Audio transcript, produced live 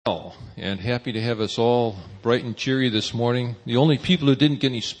Well, and happy to have us all bright and cheery this morning. The only people who didn't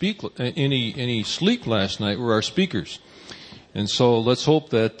get any sleep last night were our speakers, and so let's hope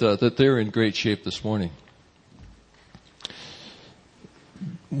that they're in great shape this morning.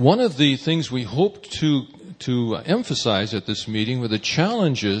 One of the things we hoped to emphasize at this meeting were the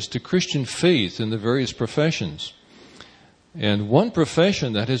challenges to Christian faith in the various professions. And one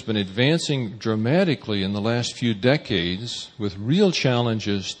profession that has been advancing dramatically in the last few decades with real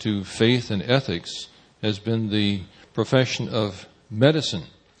challenges to faith and ethics has been the profession of medicine.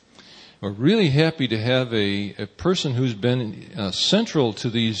 We're really happy to have a person who's been central to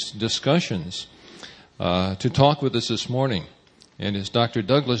these discussions to talk with us this morning. And it's Dr.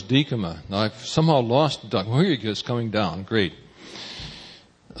 Douglas Diekema. Now, I've somehow lost Doug. Well, here he is coming down. Great.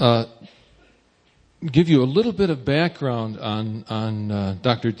 Give you a little bit of background on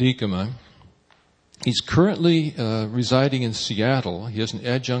Dr. Diekema. He's currently residing in Seattle. He has an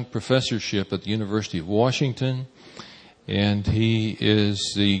adjunct professorship at the University of Washington, and he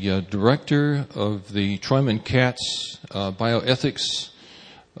is the director of the Troyman Katz Bioethics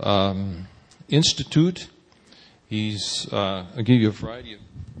Institute. I'll give you a variety of...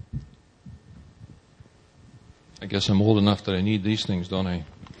 I guess I'm old enough that I need these things, don't I?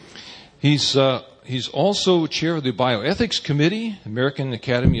 He's also chair of the Bioethics Committee, American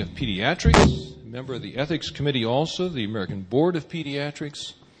Academy of Pediatrics, member of the Ethics Committee also, the American Board of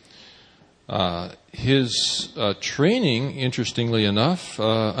Pediatrics. His training, interestingly enough,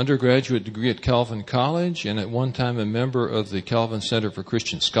 undergraduate degree at Calvin College, and at one time a member of the Calvin Center for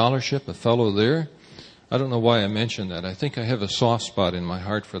Christian Scholarship, a fellow there. I don't know why I mentioned that. I think I have a soft spot in my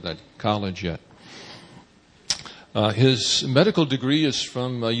heart for that college yet. His medical degree is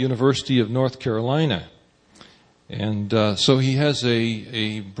from University of North Carolina. And so he has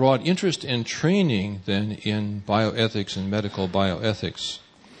a broad interest and training then in bioethics and medical bioethics.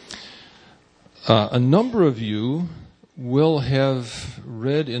 A number of you will have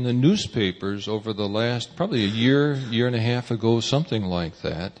read in the newspapers over the last probably a year and a half ago, something like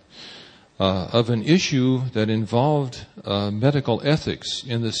that, of an issue that involved medical ethics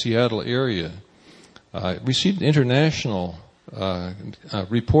in the Seattle area. Received international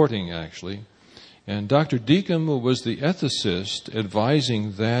reporting, actually. And Dr. Diekema was the ethicist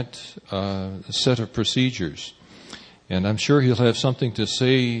advising that set of procedures. And I'm sure he'll have something to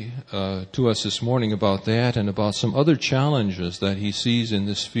say to us this morning about that and about some other challenges that he sees in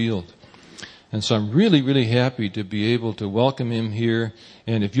this field. And so I'm really, really happy to be able to welcome him here.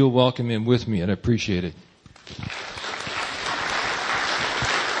 And if you'll welcome him with me, I'd appreciate it.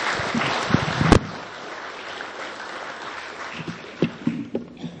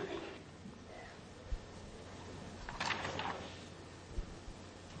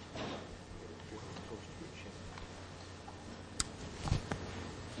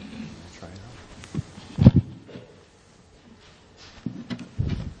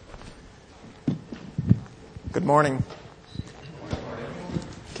 Good morning.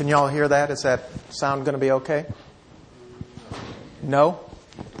 Can you all hear that? Is that sound going to be okay? No?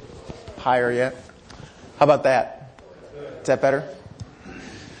 Higher yet? How about that? Is that better?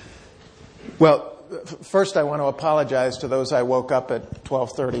 Well, first I want to apologize to those I woke up at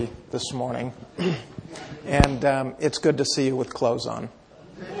 12:30 this morning. And it's good to see you with clothes on.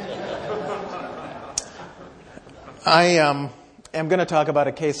 I'm going to talk about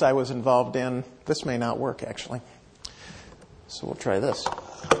a case I was involved in. This may not work, actually. So we'll try this.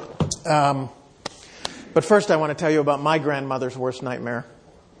 But first I want to tell you about my grandmother's worst nightmare.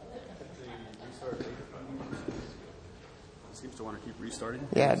 It seems to want to keep restarting.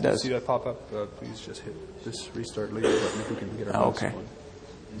 Yeah, it does. See that pop up? Please just hit this restart later button if we can get our mouse going.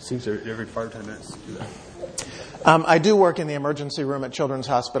 It seems every 5 or 10 minutes to do that. I do work in the emergency room at Children's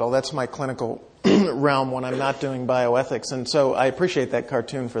Hospital. That's my clinical realm when I'm not doing bioethics. And so I appreciate that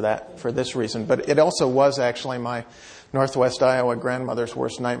cartoon for this reason. But it also was actually my Northwest Iowa grandmother's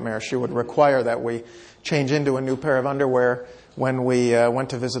worst nightmare. She would require that we change into a new pair of underwear when we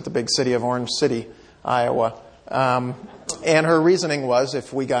went to visit the big city of Orange City, Iowa. And her reasoning was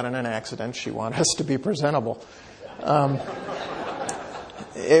if we got in an accident, she wanted us to be presentable.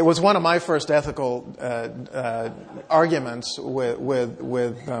 It was one of my first ethical arguments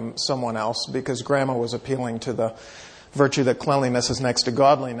with someone else because Grandma was appealing to the virtue that cleanliness is next to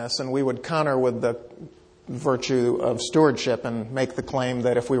godliness, and we would counter with the virtue of stewardship and make the claim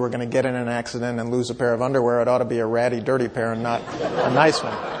that if we were going to get in an accident and lose a pair of underwear, it ought to be a ratty, dirty pair and not a nice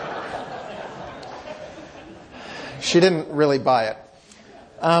one. She didn't really buy it.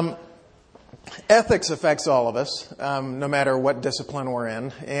 Ethics affects all of us, no matter what discipline we're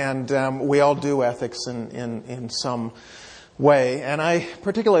in, and we all do ethics in some way. And I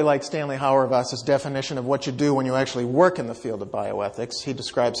particularly like Stanley Hauerwas's definition of what you do when you actually work in the field of bioethics. He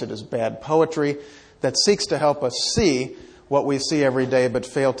describes it as bad poetry that seeks to help us see what we see every day but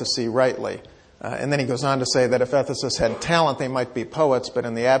fail to see rightly. And then he goes on to say that if ethicists had talent, they might be poets, but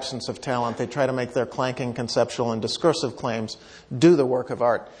in the absence of talent, they try to make their clanking conceptual and discursive claims do the work of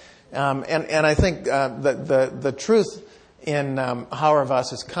art. And I think the truth in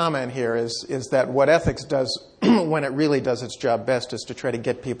Hauerwas's comment here is that what ethics does when it really does its job best is to try to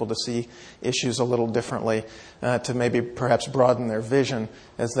get people to see issues a little differently, to maybe perhaps broaden their vision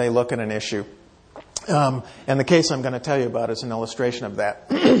as they look at an issue. And the case I'm going to tell you about is an illustration of that.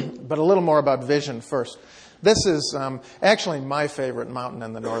 But a little more about vision first. This is actually my favorite mountain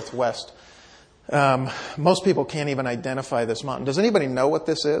in the Northwest. Most people can't even identify this mountain. Does anybody know what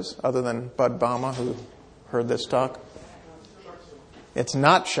this is, other than Bud Bauma, who heard this talk? It's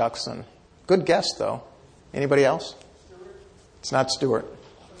not Shuckson. Good guess, though. Anybody else? It's not Stewart.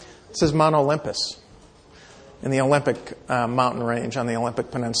 This is Mount Olympus in the Olympic mountain range on the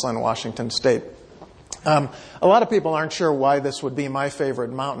Olympic Peninsula in Washington State. A lot of people aren't sure why this would be my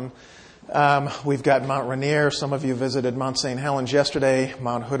favorite mountain. We've got Mount Rainier. Some of you visited Mount St. Helens yesterday.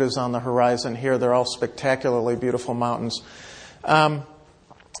 Mount Hood is on the horizon here. They're all spectacularly beautiful mountains. And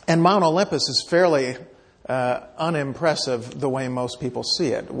Mount Olympus is fairly unimpressive the way most people see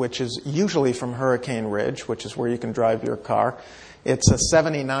it, which is usually from Hurricane Ridge, which is where you can drive your car. It's a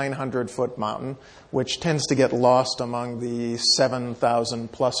 7,900-foot mountain, which tends to get lost among the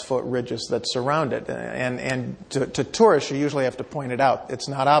 7,000-plus foot ridges that surround it. And to tourists, you usually have to point it out. It's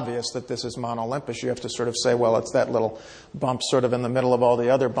not obvious that this is Mount Olympus. You have to sort of say, well, it's that little bump sort of in the middle of all the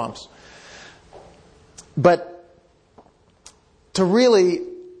other bumps. But to really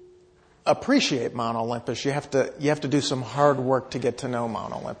appreciate Mount Olympus, you have to do some hard work to get to know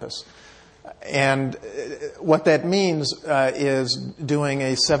Mount Olympus. And what that means is doing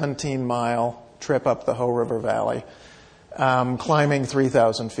a 17-mile trip up the Hoh River Valley, climbing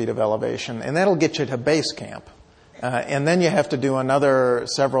 3,000 feet of elevation, and that'll get you to base camp. And then you have to do another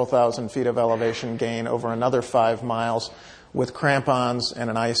several thousand feet of elevation gain over another 5 miles with crampons and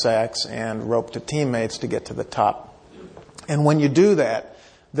an ice axe and rope to teammates to get to the top. And when you do that,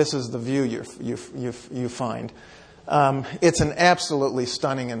 this is the view you find. It's an absolutely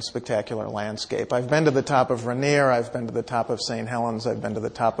stunning and spectacular landscape. I've been to the top of Rainier, I've been to the top of St. Helens, I've been to the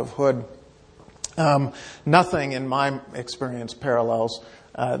top of Hood. Nothing in my experience parallels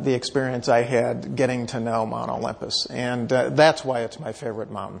the experience I had getting to know Mount Olympus. And that's why it's my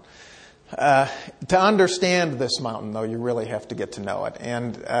favorite mountain. To understand this mountain, though, you really have to get to know it.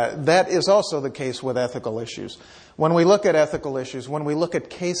 And that is also the case with ethical issues. When we look at ethical issues, when we look at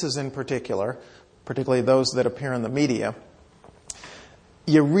cases in particular, particularly those that appear in the media,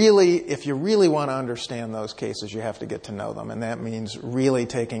 if you really want to understand those cases, you have to get to know them. And that means really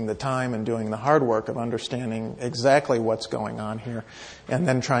taking the time and doing the hard work of understanding exactly what's going on here and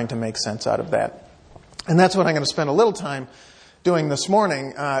then trying to make sense out of that. And that's what I'm going to spend a little time doing this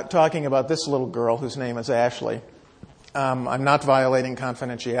morning, talking about this little girl whose name is Ashley. I'm not violating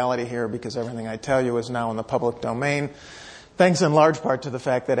confidentiality here because everything I tell you is now in the public domain, thanks in large part to the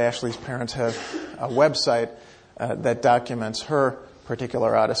fact that Ashley's parents have a website that documents her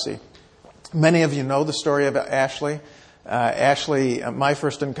particular odyssey. Many of you know the story of Ashley. My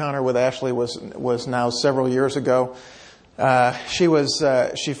first encounter with Ashley was now several years ago.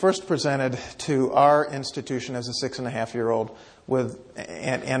 She first presented to our institution as a 6.5-year-old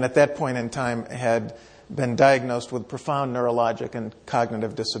and at that point in time had been diagnosed with profound neurologic and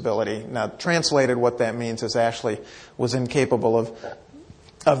cognitive disability. Now, translated, what that means is Ashley was incapable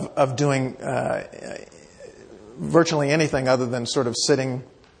of doing virtually anything other than sort of sitting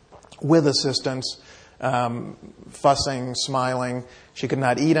with assistance, fussing, smiling. She could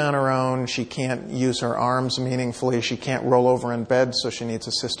not eat on her own. She can't use her arms meaningfully. She can't roll over in bed, so she needs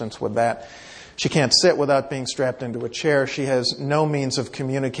assistance with that. She can't sit without being strapped into a chair. She has no means of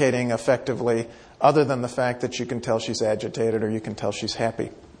communicating effectively other than the fact that you can tell she's agitated or you can tell she's happy.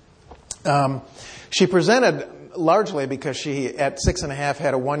 She presented largely because she, at 6.5,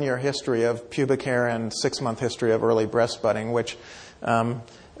 had a 1-year history of pubic hair and 6-month history of early breast budding, which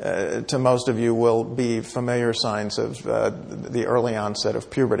to most of you will be familiar signs of the early onset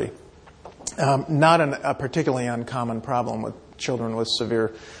of puberty. Not a particularly uncommon problem with children with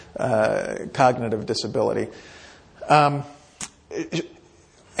severe cognitive disability.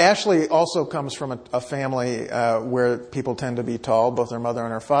 Ashley also comes from a family where people tend to be tall. Both her mother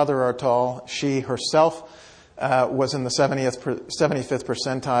and her father are tall. She herself was in the 75th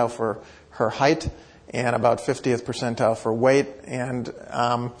percentile for her height and about 50th percentile for weight. And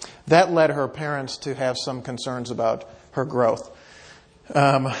that led her parents to have some concerns about her growth.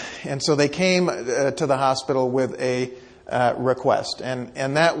 And so they came to the hospital with a request,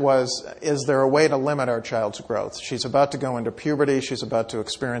 and that was, is there a way to limit our child's growth? She's about to go into puberty. She's about to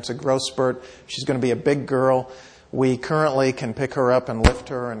experience a growth spurt. She's going to be a big girl. We currently can pick her up and lift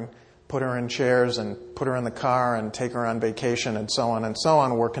her and put her in chairs and put her in the car and take her on vacation and so on and so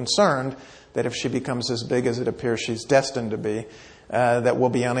on. We're concerned that if she becomes as big as it appears she's destined to be, that we'll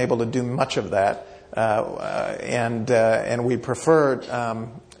be unable to do much of that. And we prefer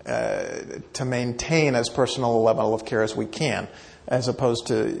to maintain as personal a level of care as we can, as opposed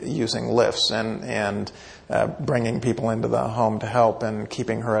to using lifts and bringing people into the home to help and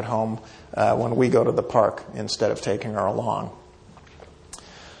keeping her at home when we go to the park instead of taking her along.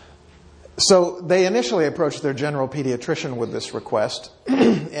 So they initially approached their general pediatrician with this request,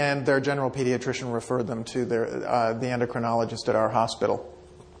 and their general pediatrician referred them to the endocrinologist at our hospital.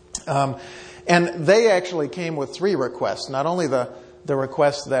 And they actually came with 3 requests, not only the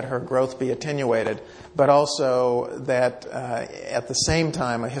request that her growth be attenuated, but also that at the same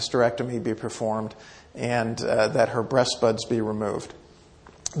time a hysterectomy be performed and that her breast buds be removed.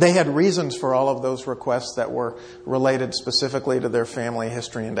 They had reasons for all of those requests that were related specifically to their family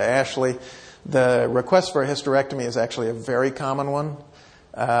history and to Ashley. The request for a hysterectomy is actually a very common one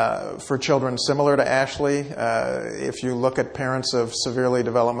for children similar to Ashley. If you look at parents of severely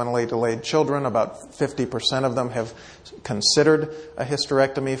developmentally delayed children, about 50% of them have considered a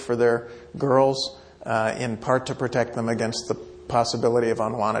hysterectomy for their girls, in part to protect them against the possibility of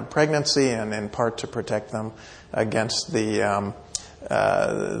unwanted pregnancy and in part to protect them against the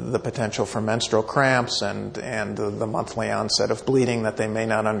potential for menstrual cramps and the monthly onset of bleeding that they may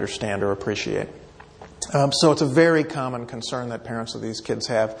not understand or appreciate. So it's a very common concern that parents of these kids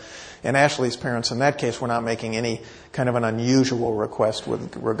have. And Ashley's parents in that case were not making any kind of an unusual request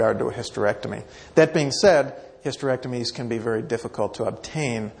with regard to a hysterectomy. That being said, hysterectomies can be very difficult to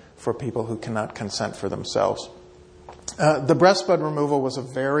obtain for people who cannot consent for themselves. The breast bud removal was a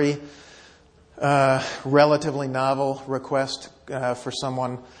very relatively novel request for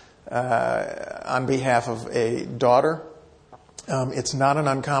someone on behalf of a daughter. It's not an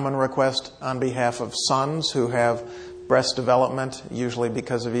uncommon request on behalf of sons who have breast development, usually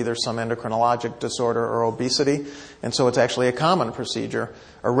because of either some endocrinologic disorder or obesity. And so it's actually a common procedure,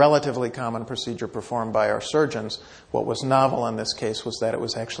 a relatively common procedure performed by our surgeons. What was novel in this case was that it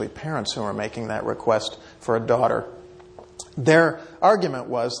was actually parents who were making that request for a daughter. Their argument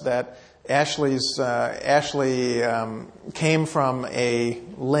was that Ashley came from a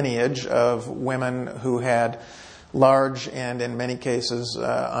lineage of women who had large and, in many cases,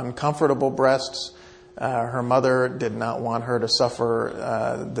 uncomfortable breasts. Her mother did not want her to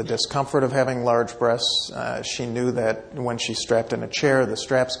suffer the discomfort of having large breasts. She knew that when she strapped in a chair, the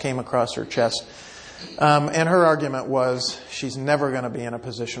straps came across her chest. And her argument was she's never going to be in a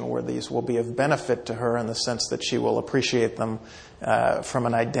position where these will be of benefit to her in the sense that she will appreciate them from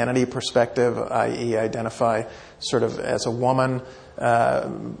an identity perspective, i.e. identify sort of as a woman,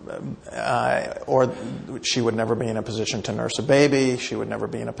 or she would never be in a position to nurse a baby. She would never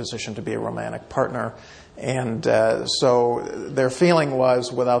be in a position to be a romantic partner. And so their feeling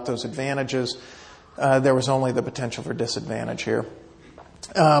was, without those advantages, there was only the potential for disadvantage here.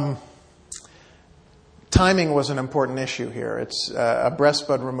 Timing was an important issue here. It's a breast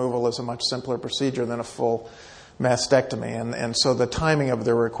bud removal is a much simpler procedure than a full mastectomy, and so the timing of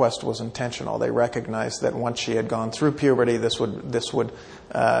their request was intentional. They recognized that once she had gone through puberty, this would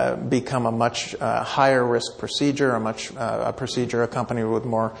become a much higher risk procedure, a procedure accompanied with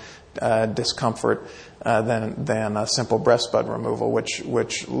more discomfort than a simple breast bud removal,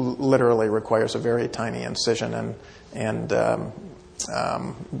 which literally requires a very tiny incision and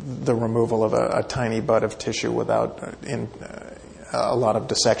the removal of a tiny bud of tissue without a lot of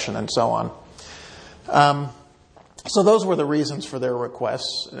dissection and so on. So those were the reasons for their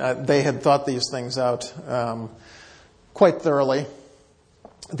requests. They had thought these things out quite thoroughly.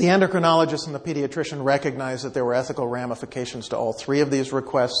 The endocrinologist and the pediatrician recognized that there were ethical ramifications to all 3 of these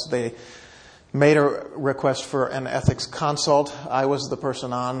requests. They made a request for an ethics consult. I was the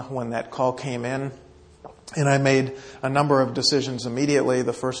person on when that call came in. And I made a number of decisions immediately.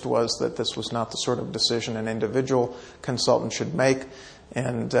 The first was that this was not the sort of decision an individual consultant should make.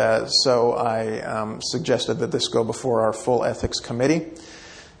 And so I suggested that this go before our full ethics committee.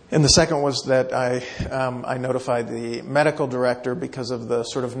 And the second was that I notified the medical director because of the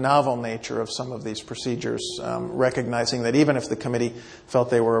sort of novel nature of some of these procedures, recognizing that even if the committee felt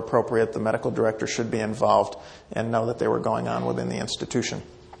they were appropriate, the medical director should be involved and know that they were going on within the institution.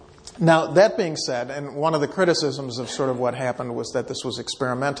 Now, that being said, and one of the criticisms of sort of what happened was that this was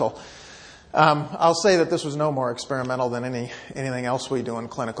experimental, I'll say that this was no more experimental than anything else we do in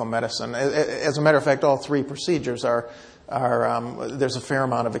clinical medicine. As a matter of fact, all three procedures there's a fair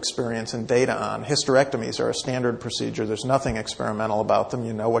amount of experience and data on. Hysterectomies are a standard procedure. There's nothing experimental about them.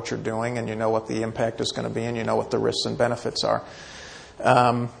 You know what you're doing, and you know what the impact is going to be, and you know what the risks and benefits are.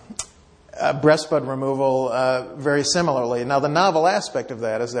 Breast bud removal, very similarly. Now, the novel aspect of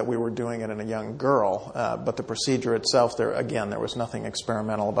that is that we were doing it in a young girl, but the procedure itself, there was nothing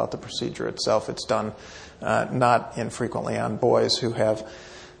experimental about the procedure itself. It's done not infrequently on boys who have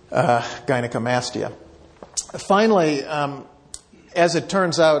gynecomastia. Finally, as it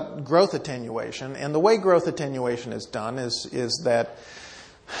turns out, growth attenuation, and the way growth attenuation is done is that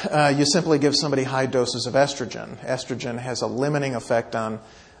you simply give somebody high doses of estrogen. Estrogen has a limiting effect on,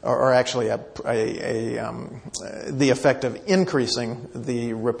 or actually the effect of increasing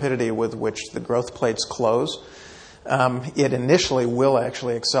the rapidity with which the growth plates close. It initially will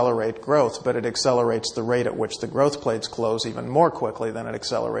actually accelerate growth, but it accelerates the rate at which the growth plates close even more quickly than it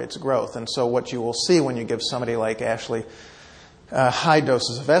accelerates growth. And so what you will see when you give somebody like Ashley high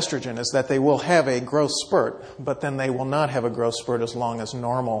doses of estrogen is that they will have a growth spurt, but then they will not have a growth spurt as long as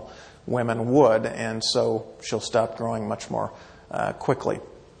normal women would, and so she'll stop growing much more quickly.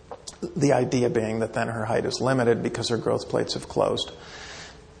 The idea being that then her height is limited because her growth plates have closed.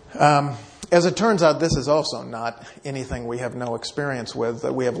 As it turns out, this is also not anything we have no experience with.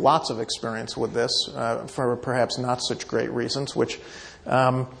 We have lots of experience with this for perhaps not such great reasons, which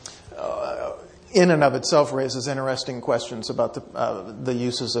in and of itself raises interesting questions about the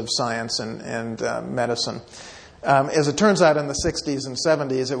uses of science and medicine. As it turns out, in the 60s and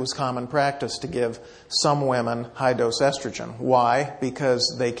 70s, it was common practice to give some women high-dose estrogen. Why?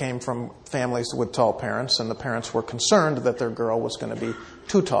 Because they came from families with tall parents, and the parents were concerned that their girl was going to be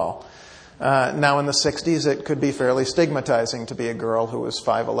too tall. Now, in the 60s, it could be fairly stigmatizing to be a girl who was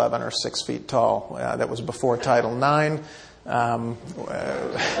 5'11" or 6 feet tall. That was before Title IX.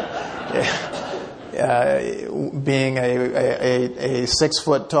 Being a 6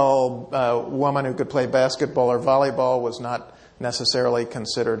 foot tall woman who could play basketball or volleyball was not necessarily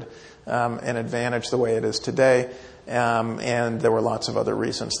considered an advantage the way it is today. And there were lots of other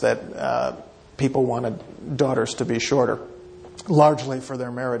reasons that people wanted daughters to be shorter. Largely for their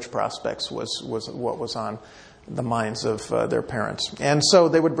marriage prospects was what was on the minds of their parents. And so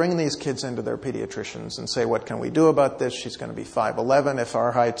they would bring these kids into their pediatricians and say, what can we do about this? She's going to be 5'11" if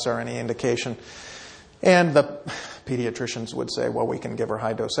our heights are any indication. And the pediatricians would say, well, we can give her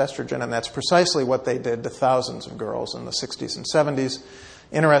high-dose estrogen. And that's precisely what they did to thousands of girls in the 60s and 70s.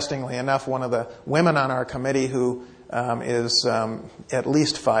 Interestingly enough, one of the women on our committee who is at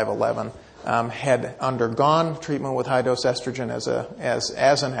least 5'11", had undergone treatment with high-dose estrogen as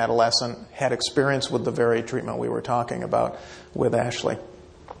an adolescent, had experience with the very treatment we were talking about with Ashley.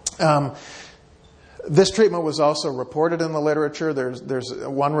 This treatment was also reported in the literature. There's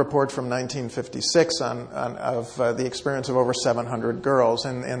one report from 1956 of the experience of over 700 girls,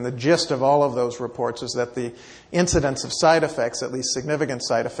 and the gist of all of those reports is that the incidence of side effects, at least significant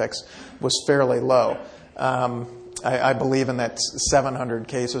side effects, was fairly low. I believe in that 700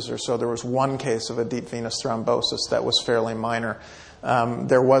 cases or so, there was one case of a deep venous thrombosis that was fairly minor.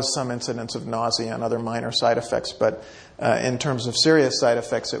 There was some incidence of nausea and other minor side effects, but in terms of serious side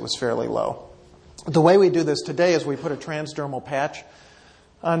effects, it was fairly low. The way we do this today is we put a transdermal patch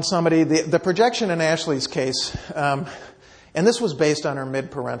on somebody. The projection in Ashley's case, and this was based on her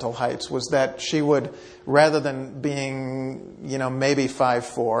mid-parental heights, was that she would, rather than being, maybe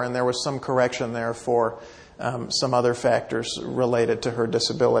 5'4", and there was some correction there for some other factors related to her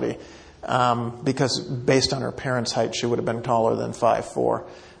disability, because based on her parents' height, she would have been taller than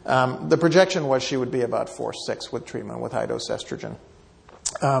 5'4". The projection was she would be about 4'6" with treatment with high-dose estrogen.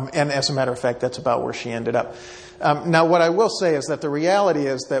 And as a matter of fact, that's about where she ended up. Now, what I will say is that the reality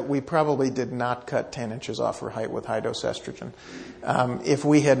is that we probably did not cut 10 inches off her height with high-dose estrogen. If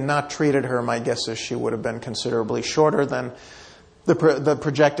we had not treated her, my guess is she would have been considerably shorter than the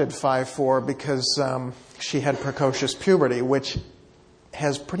projected 5'4", because she had precocious puberty, which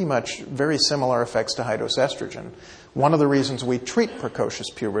has pretty much very similar effects to high-dose estrogen. One of the reasons we treat precocious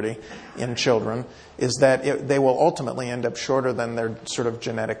puberty in children is that they will ultimately end up shorter than their sort of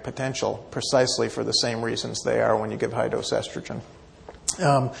genetic potential, precisely for the same reasons they are when you give high-dose estrogen.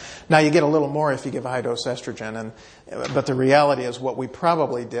 Now, you get a little more if you give high-dose estrogen, but the reality is what we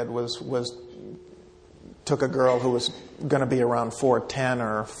probably did was took a girl who was going to be around 4'10"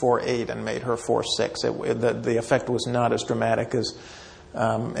 or 4'8" and made her 4'6". The effect was not as dramatic as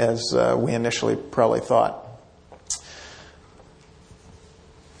we initially probably thought.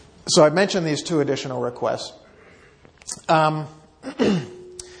 So I mentioned these two additional requests. And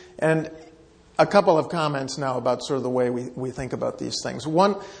a couple of comments now about sort of the way we think about these things.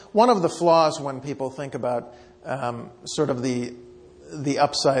 One of the flaws when people think about sort of the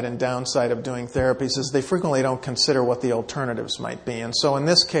upside and downside of doing therapies is they frequently don't consider what the alternatives might be. And so in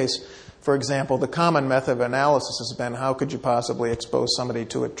this case, for example, the common method of analysis has been how could you possibly expose somebody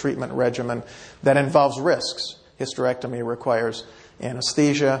to a treatment regimen that involves risks. Hysterectomy requires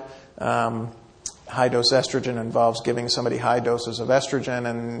anesthesia. High-dose estrogen involves giving somebody high doses of estrogen,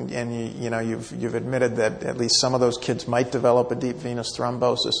 and you've admitted that at least some of those kids might develop a deep venous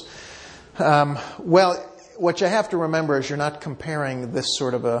thrombosis. Well, what you have to remember is you're not comparing this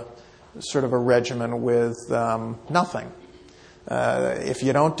sort of a regimen with nothing. If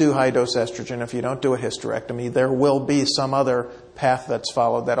you don't do high-dose estrogen, if you don't do a hysterectomy, there will be some other path that's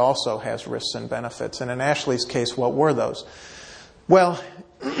followed that also has risks and benefits. And in Ashley's case, what were those? Well,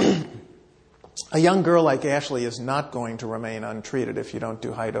 a young girl like Ashley is not going to remain untreated if you don't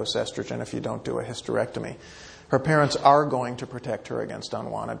do high-dose estrogen, if you don't do a hysterectomy. Her parents are going to protect her against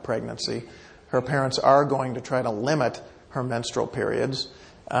unwanted pregnancy. Her parents are going to try to limit her menstrual periods.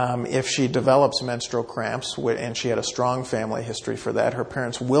 If she develops menstrual cramps, and she had a strong family history for that, her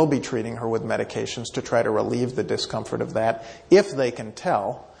parents will be treating her with medications to try to relieve the discomfort of that, if they can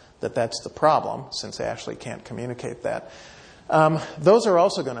tell that that's the problem, since Ashley can't communicate that. Those are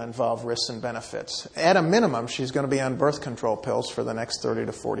also going to involve risks and benefits. At a minimum, she's going to be on birth control pills for the next 30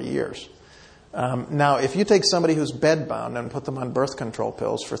 to 40 years. Now, if you take somebody who's bedbound and put them on birth control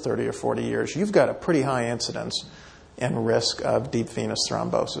pills for 30 or 40 years, you've got a pretty high incidence and risk of deep venous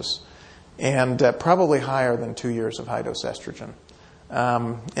thrombosis, and probably higher than 2 years of high-dose estrogen.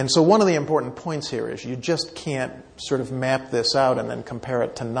 And so one of the important points here is you just can't sort of map this out and then compare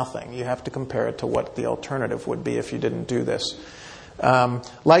it to nothing. You have to compare it to what the alternative would be if you didn't do this.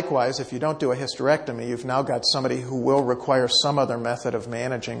 Likewise, if you don't do a hysterectomy, you've now got somebody who will require some other method of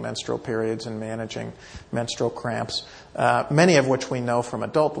managing menstrual periods and managing menstrual cramps, many of which we know from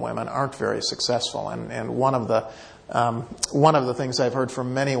adult women aren't very successful. And one of the things I've heard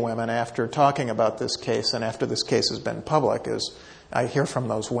from many women after talking about this case and after this case has been public is I hear from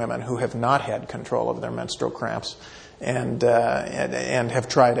those women who have not had control of their menstrual cramps and have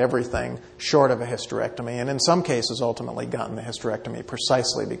tried everything short of a hysterectomy, and in some cases ultimately gotten the hysterectomy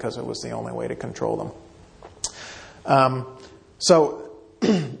precisely because it was the only way to control them. So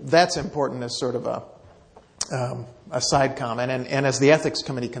that's important as sort of a side comment. And as the ethics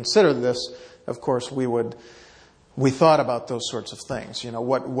committee considered this, of course, we thought about those sorts of things. You know,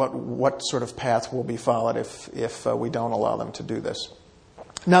 what sort of path will be followed if we don't allow them to do this?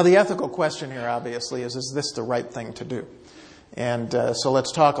 Now, the ethical question here, obviously, is this the right thing to do? And so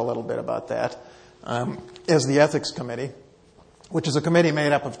let's talk a little bit about that. As the ethics committee, which is a committee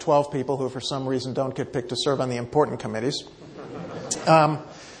made up of 12 people who, for some reason, don't get picked to serve on the important committees, had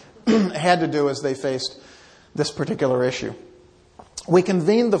to do as they faced this particular issue. We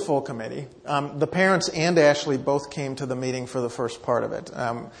convened the full committee. The parents and Ashley both came to the meeting for the first part of it.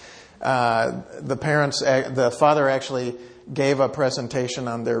 The father actually gave a presentation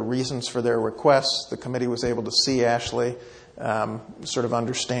on their reasons for their requests. The committee was able to see Ashley, sort of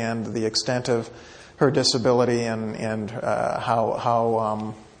understand the extent of her disability and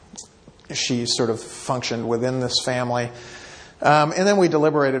how she sort of functioned within this family. And then we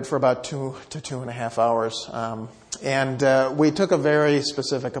deliberated for about 2 to 2.5 hours. And we took a very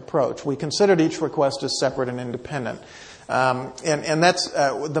specific approach. We considered each request as separate and independent. And that's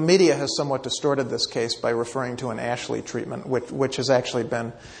the media has somewhat distorted this case by referring to an Ashley treatment, which has actually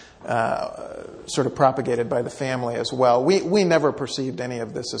been sort of propagated by the family as well. We never perceived any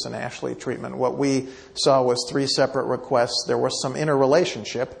of this as an Ashley treatment. What we saw was 3 separate requests. There was some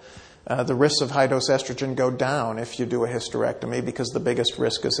interrelationship. The risks of high-dose estrogen go down if you do a hysterectomy because the biggest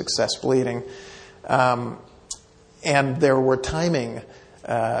risk is excess bleeding. And there were timing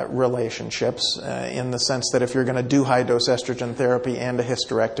relationships in the sense that if you're going to do high-dose estrogen therapy and a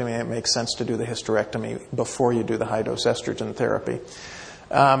hysterectomy, it makes sense to do the hysterectomy before you do the high-dose estrogen therapy.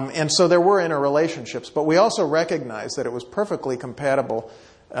 And so there were interrelationships, but we also recognized that it was perfectly compatible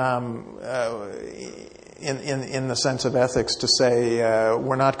in the sense of ethics to say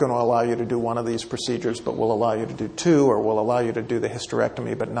we're not going to allow you to do one of these procedures, but we'll allow you to do 2, or we'll allow you to do the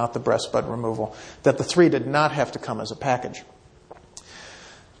hysterectomy, but not the breast bud removal, that the 3 did not have to come as a package.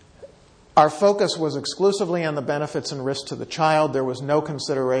 Our focus was exclusively on the benefits and risks to the child. There was no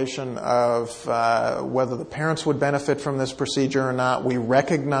consideration of whether the parents would benefit from this procedure or not. We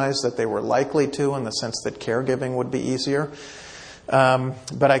recognized that they were likely to in the sense that caregiving would be easier.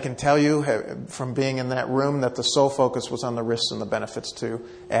 But I can tell you from being in that room that the sole focus was on the risks and the benefits to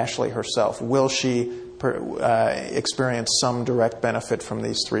Ashley herself. Will she experience some direct benefit from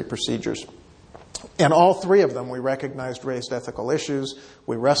these 3 procedures? And all three of them we recognized raised ethical issues.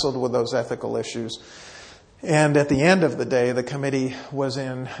 We wrestled with those ethical issues. And at the end of the day, the committee was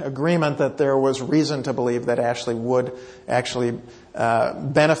in agreement that there was reason to believe that Ashley would actually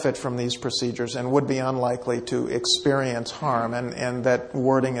benefit from these procedures and would be unlikely to experience harm. And that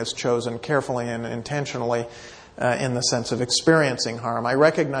wording is chosen carefully and intentionally in the sense of experiencing harm. I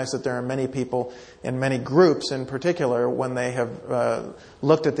recognize that there are many people in many groups in particular when they have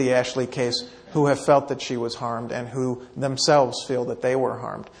looked at the Ashley case who have felt that she was harmed and who themselves feel that they were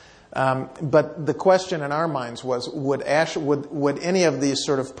harmed. But the question in our minds was, would any of these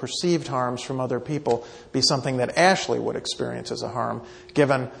sort of perceived harms from other people be something that Ashley would experience as a harm,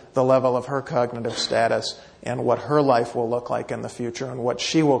 given the level of her cognitive status and what her life will look like in the future and what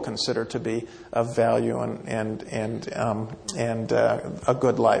she will consider to be of value and a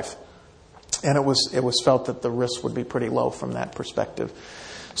good life? And it was felt that the risk would be pretty low from that perspective.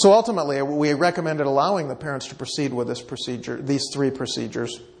 So ultimately, we recommended allowing the parents to proceed with this procedure, these three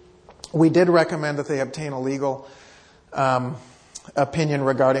procedures. We did recommend that they obtain a legal opinion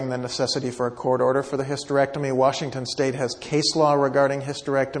regarding the necessity for a court order for the hysterectomy. Washington State has case law regarding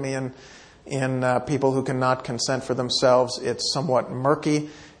hysterectomy in people who cannot consent for themselves. It's somewhat murky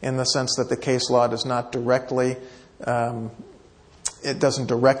in the sense that the case law does not directly, it doesn't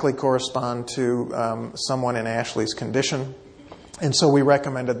directly correspond to someone in Ashley's condition. And so we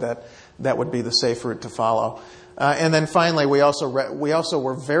recommended that would be the safe route to follow. And then finally, we also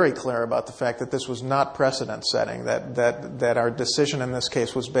were very clear about the fact that this was not precedent setting, that our decision in this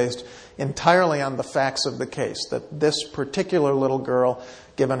case was based entirely on the facts of the case, that this particular little girl,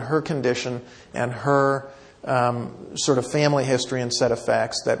 given her condition and her sort of family history and set of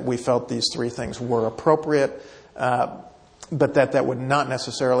facts, that we felt these three things were appropriate, but that would not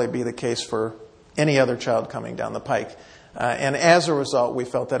necessarily be the case for any other child coming down the pike. And as a result, we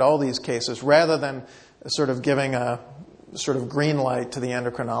felt that all these cases, rather than sort of giving a sort of green light to the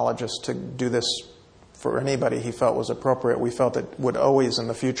endocrinologist to do this for anybody he felt was appropriate, we felt it would always in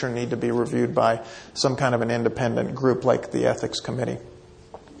the future need to be reviewed by some kind of an independent group like the ethics committee.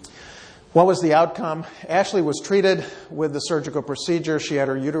 What was the outcome? Ashley was treated with the surgical procedure. She had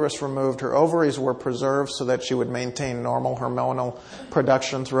her uterus removed. Her ovaries were preserved so that she would maintain normal hormonal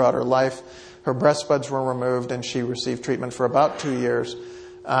production throughout her life. Her breast buds were removed, and she received treatment for about 2 years.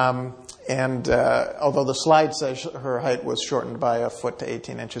 And although the slide says her height was shortened by a foot to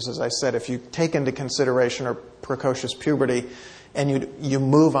 18 inches, as I said, if you take into consideration her precocious puberty and you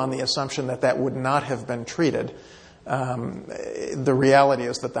move on the assumption that would not have been treated, the reality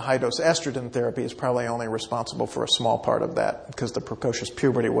is that the high-dose estrogen therapy is probably only responsible for a small part of that, because the precocious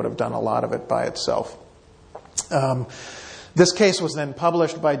puberty would have done a lot of it by itself. This case was then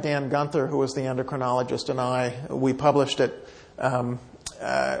published by Dan Gunther, who was the endocrinologist, and I. We published it,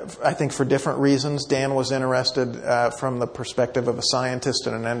 I think, for different reasons. Dan was interested from the perspective of a scientist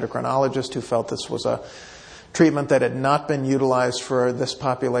and an endocrinologist who felt this was a treatment that had not been utilized for this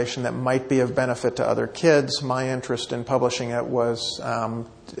population that might be of benefit to other kids. My interest in publishing it was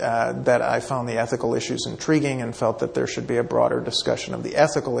that I found the ethical issues intriguing and felt that there should be a broader discussion of the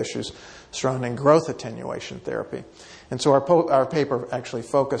ethical issues surrounding growth attenuation therapy. And so our paper actually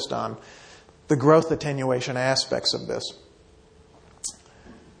focused on the growth attenuation aspects of this.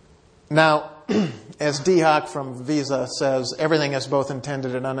 Now, as Dee Hock from Visa says, everything has both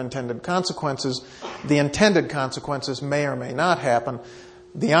intended and unintended consequences. The intended consequences may or may not happen.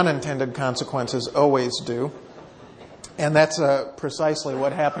 The unintended consequences always do. And that's precisely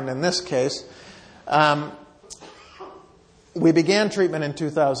what happened in this case. We began treatment in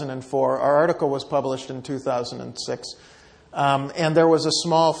 2004. Our article was published in 2006. And there was a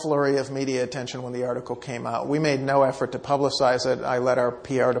small flurry of media attention when the article came out. We made no effort to publicize it. I let our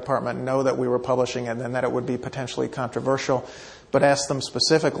PR department know that we were publishing it and that it would be potentially controversial, but asked them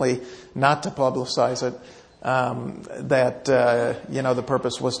specifically not to publicize it, the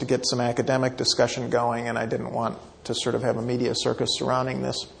purpose was to get some academic discussion going, and I didn't want to sort of have a media circus surrounding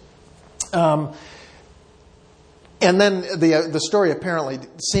this. And then the story apparently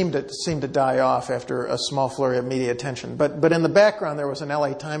seemed to die off after a small flurry of media attention. But in the background, there was an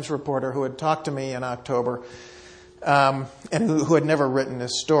LA Times reporter who had talked to me in October and who had never written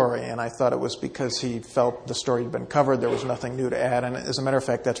his story. And I thought it was because he felt the story had been covered, there was nothing new to add. And as a matter of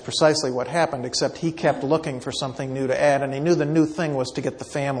fact, that's precisely what happened, except he kept looking for something new to add. And he knew the new thing was to get the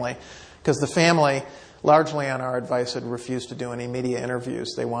family, because the family, largely on our advice, had refused to do any media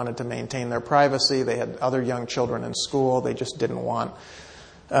interviews. They wanted to maintain their privacy. They had other young children in school. They just didn't want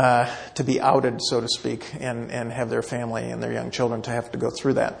to be outed, so to speak, and have their family and their young children to have to go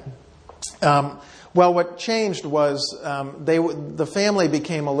through that. Well, what changed was the family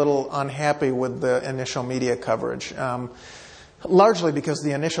became a little unhappy with the initial media coverage, largely because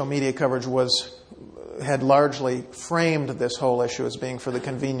the initial media coverage had largely framed this whole issue as being for the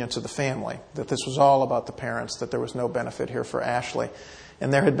convenience of the family, that this was all about the parents, that there was no benefit here for Ashley.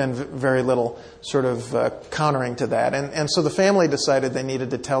 And there had been very little sort of countering to that. And so the family decided they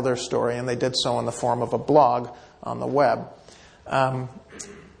needed to tell their story, and they did so in the form of a blog on the web. And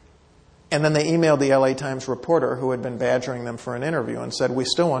then they emailed the LA Times reporter who had been badgering them for an interview and said, we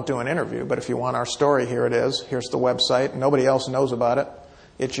still won't do an interview, but if you want our story, here it is. Here's the website. Nobody else knows about it.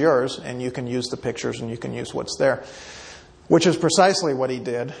 It's yours, and you can use the pictures and you can use what's there, which is precisely what he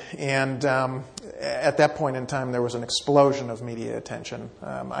did. And at that point in time, there was an explosion of media attention.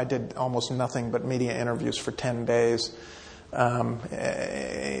 I did almost nothing but media interviews for 10 days.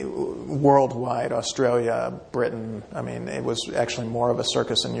 Worldwide, Australia, Britain. I mean, it was actually more of a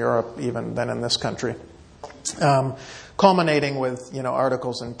circus in Europe even than in this country. Culminating with,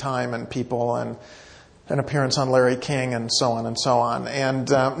 articles in Time and People and an appearance on Larry King and so on and so on. And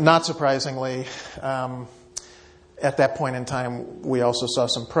not surprisingly, at that point in time, we also saw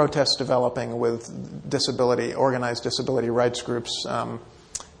some protests developing with organized disability rights groups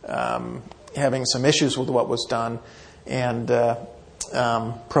having some issues with what was done, and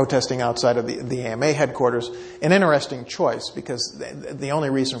protesting outside of the AMA headquarters. An interesting choice, because the only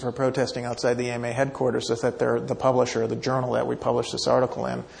reason for protesting outside the AMA headquarters is that they're the publisher of the journal that we published this article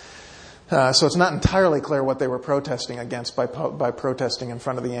in. So it's not entirely clear what they were protesting against by protesting in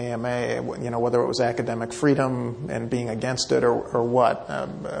front of the AMA, whether it was academic freedom and being against it or what.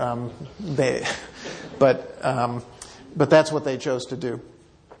 But that's what they chose to do.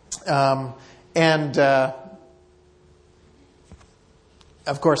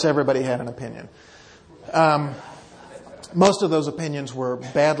 Of course, everybody had an opinion. Most of those opinions were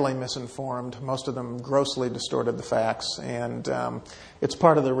badly misinformed. Most of them grossly distorted the facts. And it's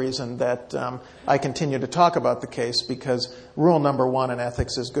part of the reason that I continue to talk about the case, because rule number one in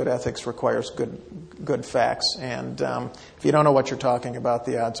ethics is good ethics requires good facts. And if you don't know what you're talking about,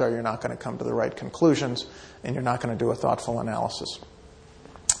 the odds are you're not going to come to the right conclusions, and you're not going to do a thoughtful analysis.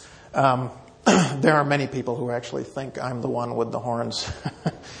 There are many people who actually think I'm the one with the horns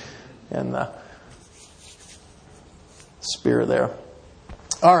and the spear there.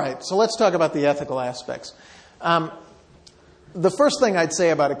 All right, so let's talk about the ethical aspects. The first thing I'd say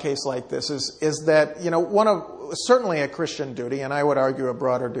about a case like this is that, certainly a Christian duty, and I would argue a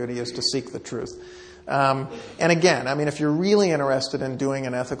broader duty, is to seek the truth. And again, if you're really interested in doing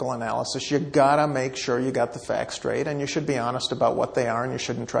an ethical analysis, you've got to make sure you got the facts straight, and you should be honest about what they are, and you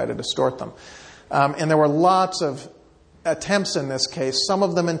shouldn't try to distort them. And there were lots of attempts in this case, some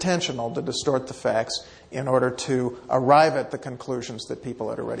of them intentional, to distort the facts in order to arrive at the conclusions that people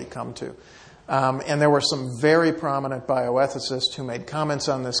had already come to. And there were some very prominent bioethicists who made comments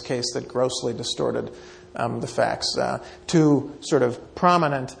on this case that grossly distorted the facts. Two sort of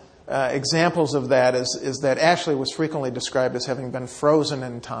prominent examples of that is that Ashley was frequently described as having been frozen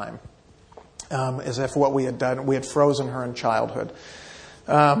in time, as if what we had done, we had frozen her in childhood,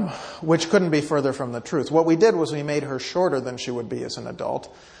 which couldn't be further from the truth. What we did was we made her shorter than she would be as an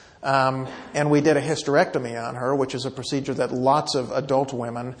adult, and we did a hysterectomy on her, which is a procedure that lots of adult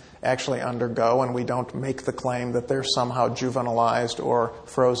women actually undergo, and we don't make the claim that they're somehow juvenilized or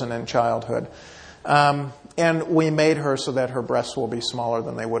frozen in childhood. And we made her so that her breasts will be smaller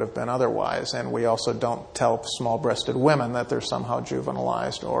than they would have been otherwise. And we also don't tell small-breasted women that they're somehow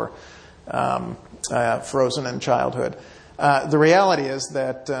juvenilized or frozen in childhood. The reality is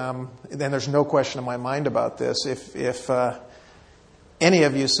that, and there's no question in my mind about this, if any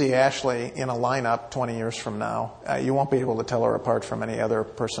of you see Ashley in a lineup 20 years from now, you won't be able to tell her apart from any other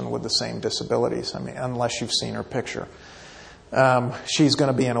person with the same disabilities, unless you've seen her picture. She's going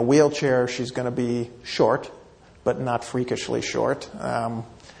to be in a wheelchair. She's going to be short, but not freakishly short.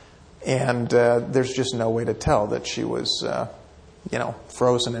 And there's just no way to tell that she was,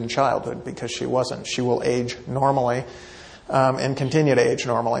 frozen in childhood, because she wasn't. She will age normally and continue to age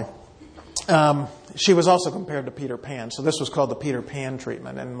normally. She was also compared to Peter Pan. So this was called the Peter Pan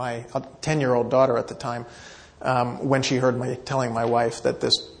treatment. And my 10-year-old daughter at the time, when she heard me telling my wife that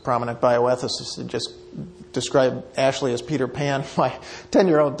this prominent bioethicist had just described Ashley as Peter Pan, my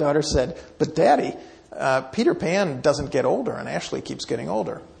 10-year-old daughter said, "But Daddy, Peter Pan doesn't get older, and Ashley keeps getting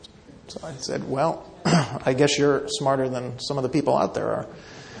older." So I said, "Well, I guess you're smarter than some of the people out there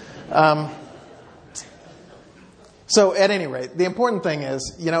are." So at any rate, the important thing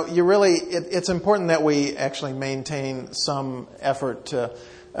is, it's important that we actually maintain some effort to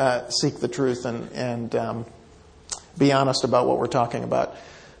seek the truth and be honest about what we're talking about.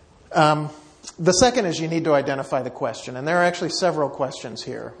 The second is you need to identify the question, and there are actually several questions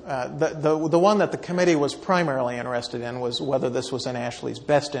here. The one that the committee was primarily interested in was whether this was in Ashley's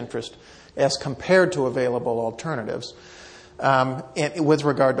best interest as compared to available alternatives, with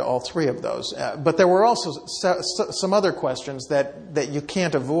regard to all three of those. But there were also some other questions that you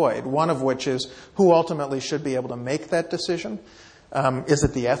can't avoid, one of which is who ultimately should be able to make that decision. Is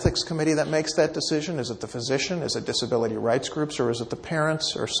it the ethics committee that makes that decision? Is it the physician? Is it disability rights groups? Or is it the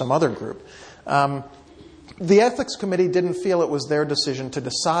parents or some other group? The ethics committee didn't feel it was their decision to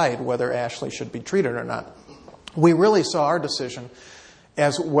decide whether Ashley should be treated or not. We really saw our decision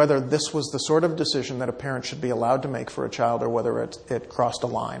as whether this was the sort of decision that a parent should be allowed to make for a child or whether it crossed a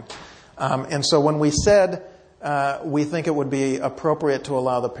line. And so when we said we think it would be appropriate to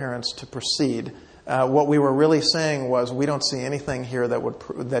allow the parents to proceed, what we were really saying was we don't see anything here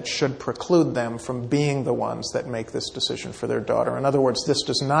that should preclude them from being the ones that make this decision for their daughter. In other words, this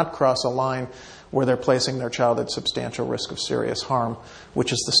does not cross a line where they're placing their child at substantial risk of serious harm,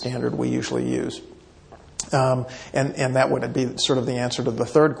 which is the standard we usually use. And that would be sort of the answer to the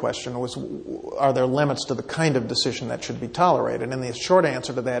third question, was are there limits to the kind of decision that should be tolerated? And the short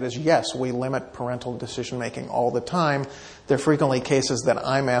answer to that is yes, we limit parental decision-making all the time. There are frequently cases that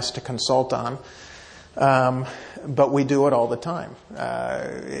I'm asked to consult on, but we do it all the time.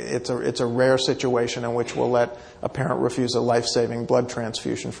 It's a rare situation in which we'll let a parent refuse a life-saving blood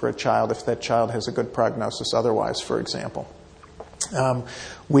transfusion for a child if that child has a good prognosis otherwise, for example.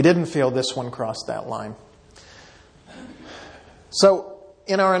 We didn't feel this one crossed that line. So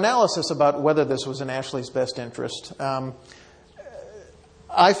in our analysis about whether this was in Ashley's best interest, I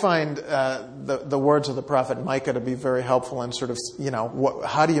find the words of the prophet Micah to be very helpful in sort of,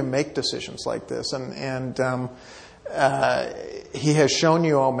 how do you make decisions like this? And he has shown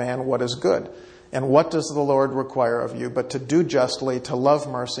you, O man, what is good. And what does the Lord require of you but to do justly, to love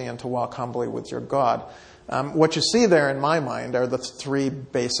mercy, and to walk humbly with your God? What you see there, in my mind, are the three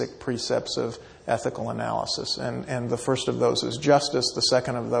basic precepts of ethical analysis. And the first of those is justice. The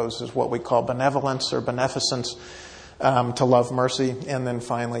second of those is what we call benevolence or beneficence, to love mercy. And then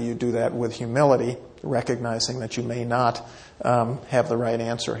finally, you do that with humility, recognizing that you may not have the right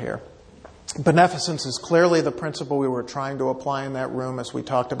answer here. Beneficence is clearly the principle we were trying to apply in that room as we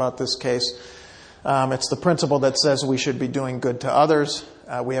talked about this case. It's the principle that says we should be doing good to others.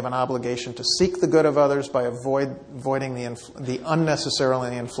 We have an obligation to seek the good of others by avoiding the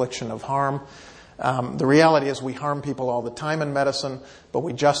unnecessarily infliction of harm. The reality is we harm people all the time in medicine, but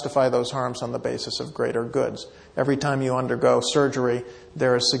we justify those harms on the basis of greater goods. Every time you undergo surgery,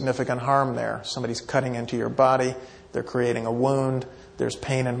 there is significant harm there. Somebody's cutting into your body. They're creating a wound. There's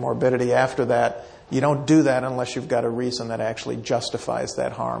pain and morbidity after that. You don't do that unless you've got a reason that actually justifies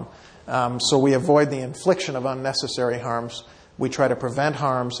that harm. So we avoid the infliction of unnecessary harms. We try to prevent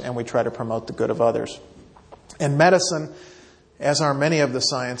harms, and we try to promote the good of others. And medicine, as are many of the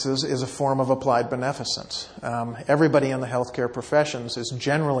sciences, is a form of applied beneficence. Everybody in the healthcare professions is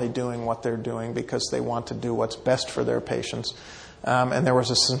generally doing what they're doing because they want to do what's best for their patients. And there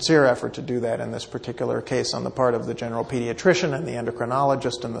was a sincere effort to do that in this particular case on the part of the general pediatrician and the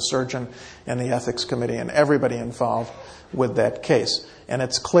endocrinologist and the surgeon and the ethics committee and everybody involved with that case. And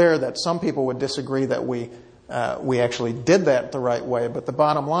it's clear that some people would disagree that we actually did that the right way, but the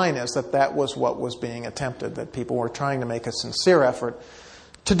bottom line is that was what was being attempted, that people were trying to make a sincere effort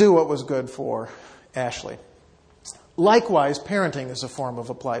to do what was good for Ashley. Likewise, parenting is a form of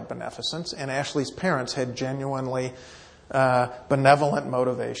applied beneficence, and Ashley's parents had genuinely benevolent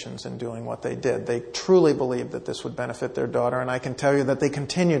motivations in doing what they did. They truly believed that this would benefit their daughter, and I can tell you that they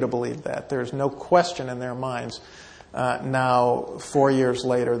continue to believe that. There's no question in their minds now, 4 years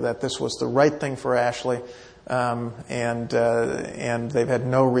later, that this was the right thing for Ashley, and they've had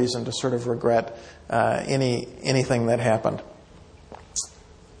no reason to sort of regret anything that happened.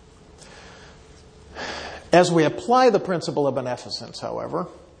 As we apply the principle of beneficence, however,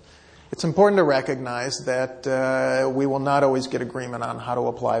 it's important to recognize that we will not always get agreement on how to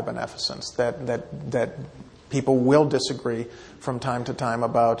apply beneficence, that people will disagree from time to time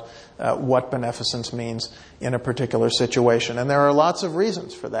about what beneficence means in a particular situation. And there are lots of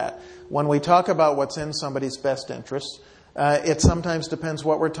reasons for that. When we talk about what's in somebody's best interests, it sometimes depends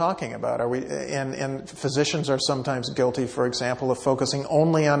what we're talking about. And physicians are sometimes guilty, for example, of focusing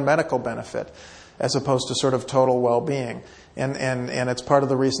only on medical benefit as opposed to sort of total well-being. And it's part of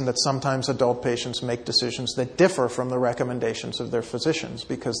the reason that sometimes adult patients make decisions that differ from the recommendations of their physicians,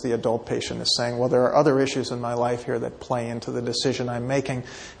 because the adult patient is saying, well, there are other issues in my life here that play into the decision I'm making,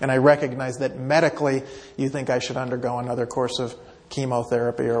 and I recognize that medically you think I should undergo another course of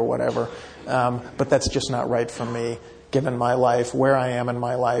chemotherapy or whatever, but that's just not right for me. given my life, where I am in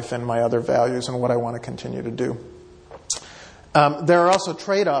my life, and my other values, and what I want to continue to do. There are also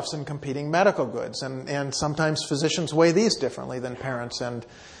trade-offs in competing medical goods, and sometimes physicians weigh these differently than parents and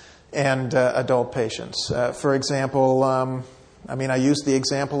adult patients. For example, I use the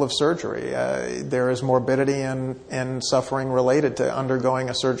example of surgery. There is morbidity and suffering related to undergoing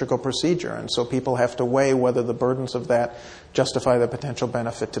a surgical procedure, and so people have to weigh whether the burdens of that justify the potential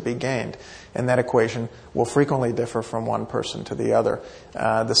benefit to be gained. And that equation will frequently differ from one person to the other.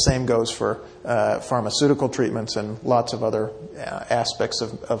 The same goes for pharmaceutical treatments and lots of other aspects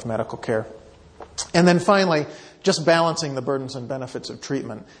of medical care. And then finally, just balancing the burdens and benefits of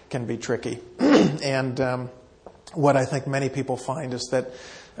treatment can be tricky. And what I think many people find is that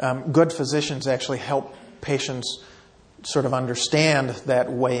good physicians actually help patients sort of understand that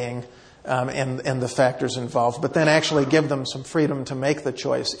weighing and the factors involved, but then actually give them some freedom to make the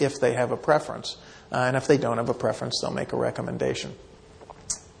choice if they have a preference. And if they don't have a preference, they'll make a recommendation.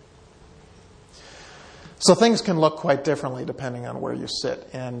 So things can look quite differently depending on where you sit.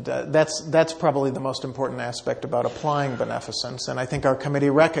 And that's probably the most important aspect about applying beneficence, and I think our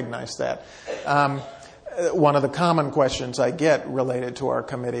committee recognized that. One of the common questions I get related to our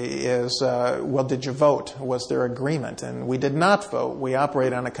committee is, well, did you vote? Was there agreement? And we did not vote. We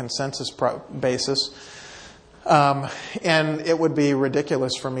operate on a consensus basis. And it would be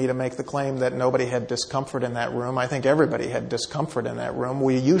ridiculous for me to make the claim that nobody had discomfort in that room. I think everybody had discomfort in that room.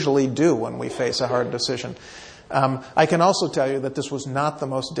 We usually do when we face a hard decision. I can also tell you that this was not the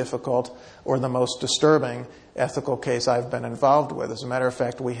most difficult or the most disturbing ethical case I've been involved with. As a matter of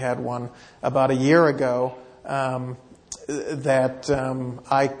fact, we had one about a year ago that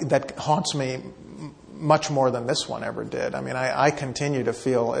haunts me much more than this one ever did. I mean, I continue to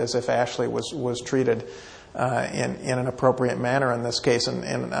feel as if Ashley was treated in an appropriate manner in this case,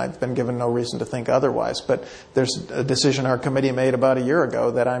 and I've been given no reason to think otherwise. But there's a decision our committee made about a year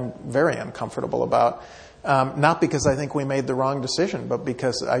ago that I'm very uncomfortable about. Not because I think we made the wrong decision, but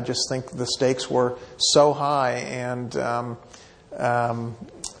because I just think the stakes were so high, and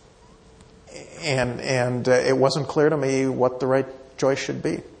it wasn't clear to me what the right choice should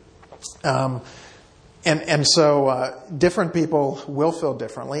be. So different people will feel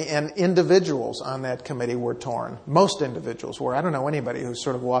differently, and individuals on that committee were torn. Most individuals were. I don't know anybody who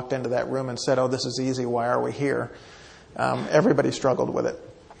sort of walked into that room and said, "Oh, this is easy. Why are we here?" Everybody struggled with it.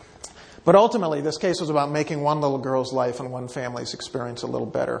 But ultimately, this case was about making one little girl's life and one family's experience a little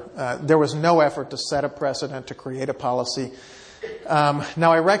better. There was no effort to set a precedent, to create a policy.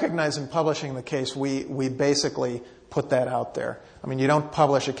 Now, I recognize in publishing the case, we basically put that out there. I mean, you don't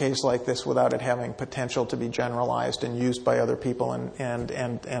publish a case like this without it having potential to be generalized and used by other people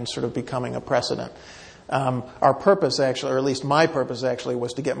and sort of becoming a precedent. Our purpose, actually, or at least my purpose, actually,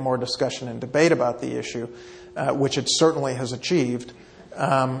 was to get more discussion and debate about the issue, which it certainly has achieved.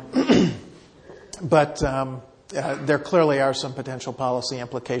 But there clearly are some potential policy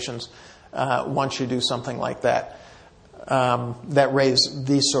implications once you do something like that that raise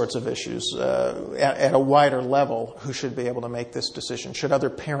these sorts of issues at a wider level. Who should be able to make this decision? Should other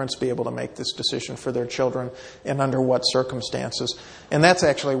parents be able to make this decision for their children, and under what circumstances? And that's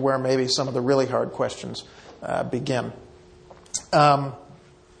actually where maybe some of the really hard questions begin.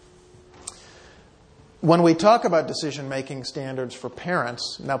 When we talk about decision-making standards for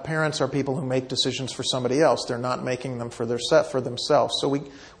parents, now parents are people who make decisions for somebody else. They're not making them for themselves. So we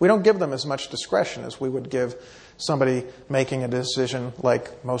don't give them as much discretion as we would give somebody making a decision,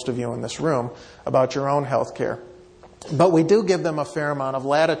 like most of you in this room, about your own health care. But we do give them a fair amount of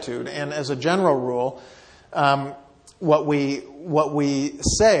latitude. And as a general rule, what we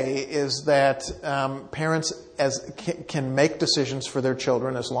say is that parents can make decisions for their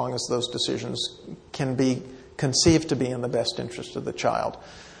children as long as those decisions can be conceived to be in the best interest of the child.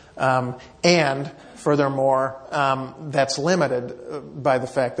 And furthermore, that's limited by the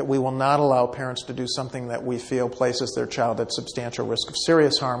fact that we will not allow parents to do something that we feel places their child at substantial risk of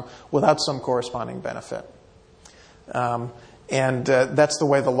serious harm without some corresponding benefit. And that's the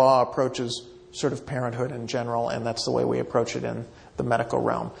way the law approaches sort of parenthood in general, and that's the way we approach it in the medical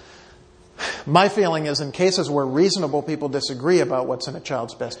realm. My feeling is in cases where reasonable people disagree about what's in a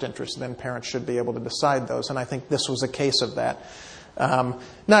child's best interest, then parents should be able to decide those, and I think this was a case of that.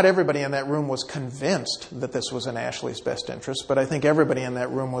 Not everybody in that room was convinced that this was in Ashley's best interest, but I think everybody in that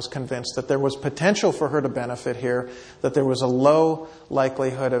room was convinced that there was potential for her to benefit here, that there was a low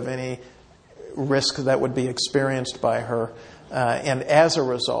likelihood of any risk that would be experienced by her, and as a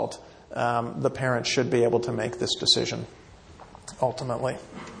result, the parents should be able to make this decision ultimately.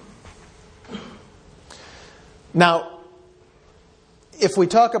 Now, if we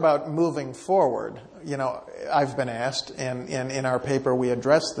talk about moving forward, I've been asked, and in our paper we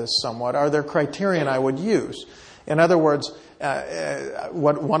address this somewhat, are there criterion I would use? In other words,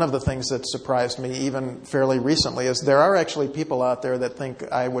 one of the things that surprised me even fairly recently is there are actually people out there that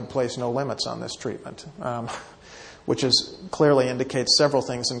think I would place no limits on this treatment, which clearly indicates several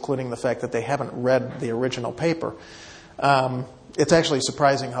things, including the fact that they haven't read the original paper. It's actually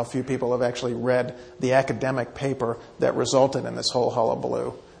surprising how few people have actually read the academic paper that resulted in this whole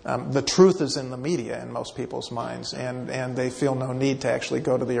hullabaloo. The truth is in the media in most people's minds, and they feel no need to actually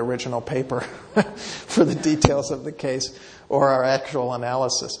go to the original paper for the details of the case or our actual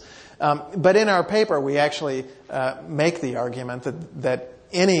analysis. But in our paper, we actually make the argument that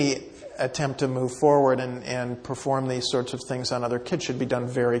any attempt to move forward and perform these sorts of things on other kids should be done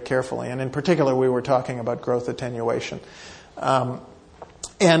very carefully. And in particular, we were talking about growth attenuation.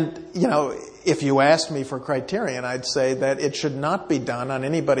 If you asked me for criterion, I'd say that it should not be done on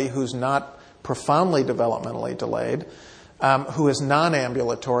anybody who's not profoundly developmentally delayed, who is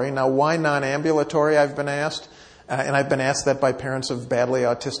non-ambulatory. Now, why non-ambulatory, I've been asked? And I've been asked that by parents of badly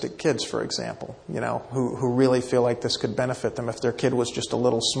autistic kids, for example, who really feel like this could benefit them if their kid was just a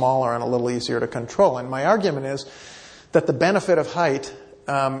little smaller and a little easier to control. And my argument is that the benefit of height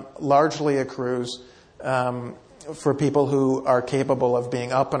largely accrues for people who are capable of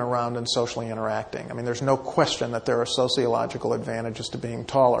being up and around and socially interacting. I mean, there's no question that there are sociological advantages to being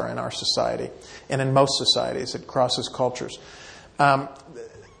taller in our society, and in most societies. It crosses cultures.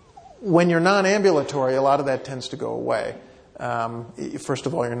 When you're non-ambulatory, a lot of that tends to go away. First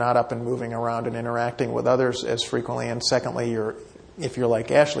of all, you're not up and moving around and interacting with others as frequently, and secondly, if you're like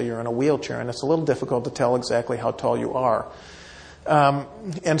Ashley, you're in a wheelchair, and it's a little difficult to tell exactly how tall you are.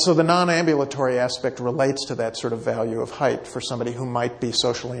 And so the non-ambulatory aspect relates to that sort of value of height for somebody who might be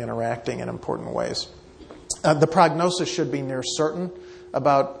socially interacting in important ways. The prognosis should be near certain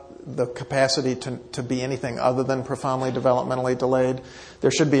about the capacity to be anything other than profoundly developmentally delayed. There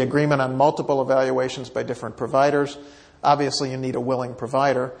should be agreement on multiple evaluations by different providers. Obviously, you need a willing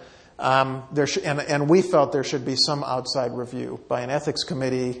provider. And we felt there should be some outside review by an ethics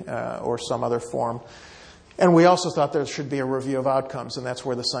committee or some other form. And we also thought there should be a review of outcomes, and that's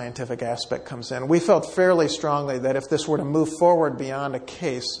where the scientific aspect comes in. We felt fairly strongly that if this were to move forward beyond a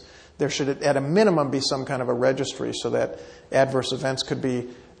case, there should, at a minimum, be some kind of a registry so that adverse events could be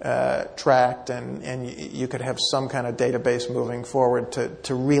tracked and you could have some kind of database moving forward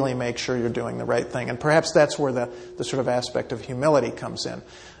to really make sure you're doing the right thing. And perhaps that's where the sort of aspect of humility comes in.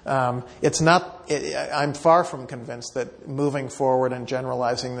 I'm far from convinced that moving forward and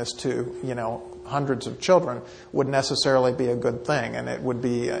generalizing this to, hundreds of children would necessarily be a good thing. And it would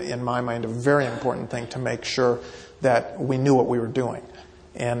be, in my mind, a very important thing to make sure that we knew what we were doing.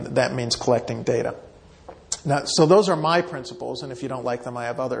 And that means collecting data. Now, so those are my principles, and if you don't like them, I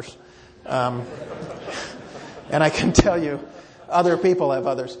have others. And I can tell you, other people have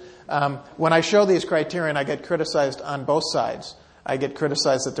others. When I show these criterion, I get criticized on both sides. I get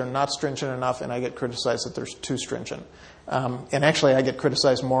criticized that they're not stringent enough, and I get criticized that they're too stringent. And actually, I get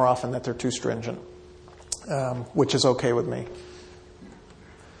criticized more often that they're too stringent, which is okay with me.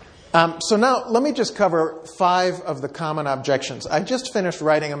 So now, let me just cover 5 of the common objections. I just finished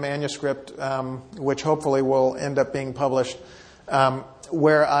writing a manuscript, which hopefully will end up being published,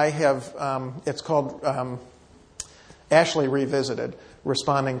 where I have, it's called Ashley Revisited,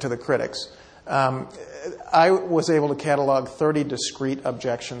 Responding to the Critics. I was able to catalog 30 discrete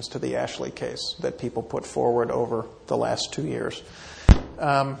objections to the Ashley case that people put forward over the last 2 years.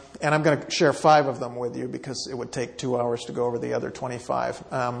 And I'm going to share 5 of them with you because it would take 2 hours to go over the other 25.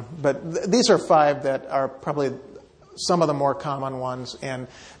 But these are 5 that are probably some of the more common ones. And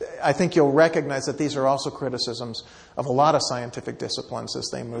I think you'll recognize that these are also criticisms of a lot of scientific disciplines as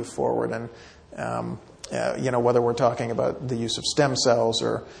they move forward. And whether we're talking about the use of stem cells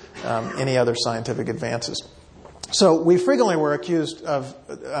or any other scientific advances. So we frequently were accused of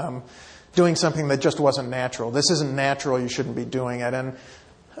doing something that just wasn't natural. This isn't natural, you shouldn't be doing it. And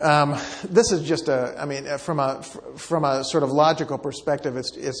this is just from a sort of logical perspective,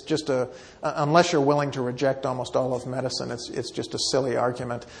 it's just unless you're willing to reject almost all of medicine, it's just a silly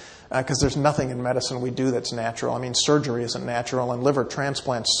argument. Because there's nothing in medicine we do that's natural. I mean, surgery isn't natural, and liver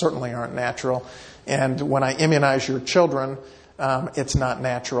transplants certainly aren't natural. And when I immunize your children, it's not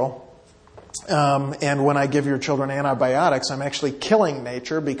natural. And when I give your children antibiotics, I'm actually killing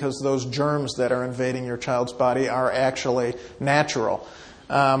nature because those germs that are invading your child's body are actually natural.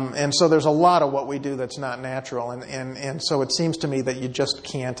 And so there's a lot of what we do that's not natural. And so it seems to me that you just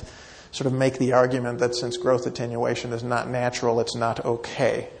can't sort of make the argument that since growth attenuation is not natural, it's not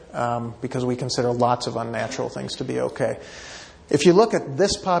okay. Because we consider lots of unnatural things to be okay. If you look at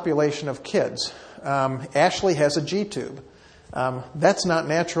this population of kids, Ashley has a G-tube. That's not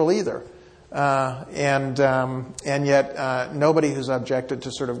natural either. And yet nobody who's objected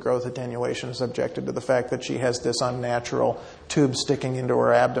to sort of growth attenuation has objected to the fact that she has this unnatural tube sticking into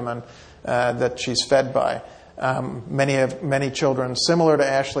her abdomen that she's fed by. Many children similar to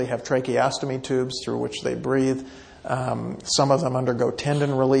Ashley have tracheostomy tubes through which they breathe. Some of them undergo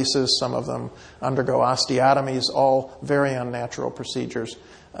tendon releases. Some of them undergo osteotomies, all very unnatural procedures,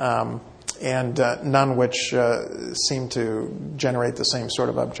 and none which seem to generate the same sort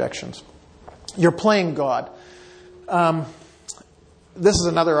of objections. You're playing God. This is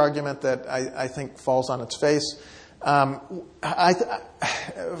another argument that I think falls on its face.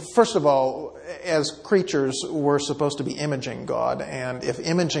 First of all, as creatures, we're supposed to be imaging God, and if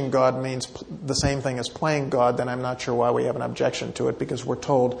imaging God means the same thing as playing God, then I'm not sure why we have an objection to it, because we're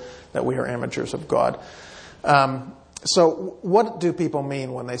told that we are imagers of God. So what do people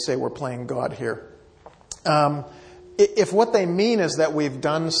mean when they say we're playing God here? If what they mean is that we've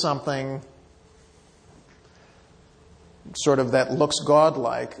done something sort of that looks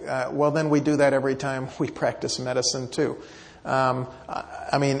godlike, well, then we do that every time we practice medicine too.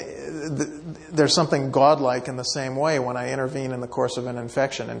 I mean, there's something godlike in the same way when I intervene in the course of an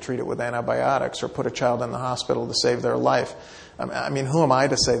infection and treat it with antibiotics, or put a child in the hospital to save their life. I mean, who am I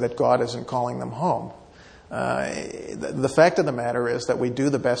to say that God isn't calling them home? The fact of the matter is that we do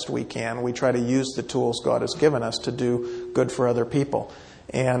the best we can. We try to use the tools God has given us to do good for other people.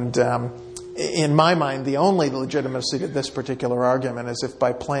 And in my mind, the only legitimacy to this particular argument is if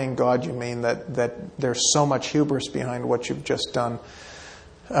by playing God you mean that there's so much hubris behind what you've just done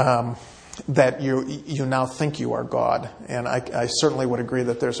that you now think you are God. And I certainly would agree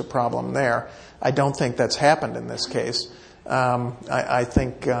that there's a problem there. I don't think that's happened in this case. I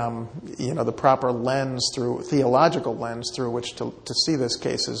think the proper theological lens through which to see this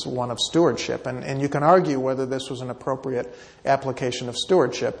case is one of stewardship. And you can argue whether this was an appropriate application of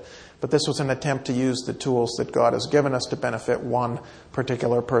stewardship, but this was an attempt to use the tools that God has given us to benefit one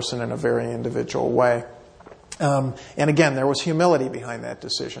particular person in a very individual way. And again, there was humility behind that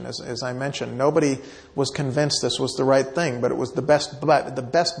decision. As I mentioned, nobody was convinced this was the right thing, but it was the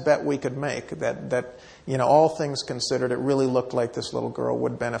best bet we could make, that all things considered, it really looked like this little girl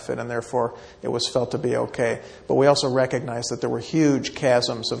would benefit, and therefore it was felt to be okay. But we also recognized that there were huge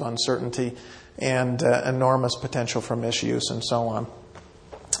chasms of uncertainty and enormous potential for misuse and so on.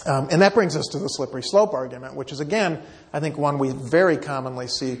 And that brings us to the slippery slope argument, which is, again, I think one we very commonly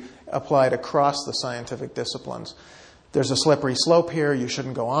see applied across the scientific disciplines. There's a slippery slope here. You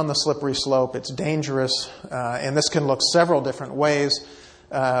shouldn't go on the slippery slope. It's dangerous. And this can look several different ways.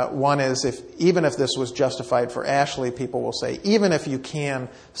 One is, even if this was justified for Ashley, people will say, even if you can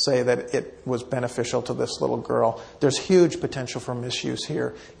say that it was beneficial to this little girl, there's huge potential for misuse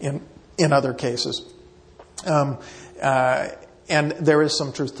here in other cases. And there is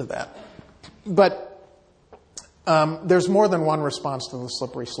some truth to that. But there's more than one response to the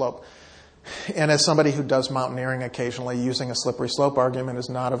slippery slope. And as somebody who does mountaineering occasionally, using a slippery slope argument is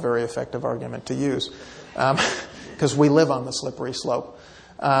not a very effective argument to use, because we live on the slippery slope.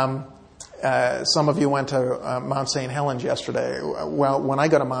 Some of you went to Mount St. Helens yesterday. Well, when I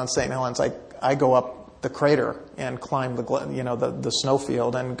go to Mount St. Helens, I go up the crater and climb the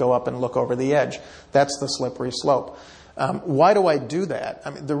snowfield and go up and look over the edge. That's the slippery slope. Why do I do that?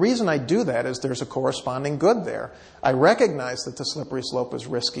 I mean, the reason I do that is there's a corresponding good there. I recognize that the slippery slope is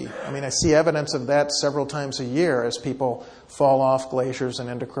risky. I mean, I see evidence of that several times a year as people fall off glaciers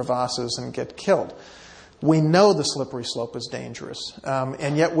and into crevasses and get killed. We know the slippery slope is dangerous,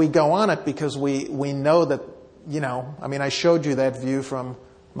 and yet we go on it because we know that, I showed you that view from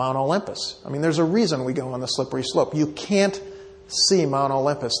Mount Olympus. I mean, there's a reason we go on the slippery slope. You can't see Mount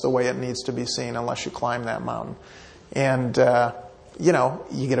Olympus the way it needs to be seen unless you climb that mountain. And,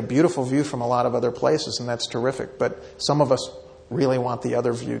 you get a beautiful view from a lot of other places, and that's terrific. But some of us really want the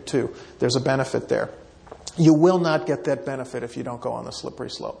other view, too. There's a benefit there. You will not get that benefit if you don't go on the slippery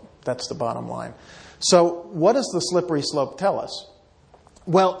slope. That's the bottom line. So what does the slippery slope tell us?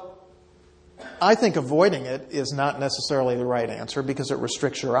 Well, I think avoiding it is not necessarily the right answer because it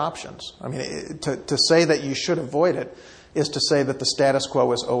restricts your options. I mean, to say that you should avoid it is to say that the status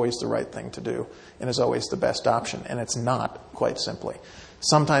quo is always the right thing to do and is always the best option, and it's not, quite simply.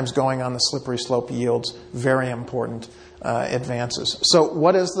 Sometimes going on the slippery slope yields very important advances. So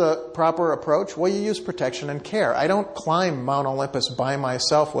what is the proper approach? Well, you use protection and care. I don't climb Mount Olympus by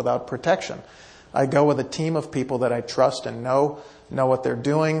myself without protection. I go with a team of people that I trust and know what they're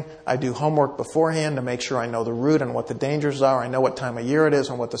doing. I do homework beforehand to make sure I know the route and what the dangers are. I know what time of year it is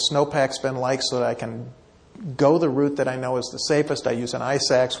and what the snowpack's been like so that I can go the route that I know is the safest. I use an ice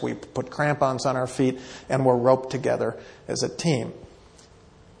axe. We put crampons on our feet, and we're roped together as a team.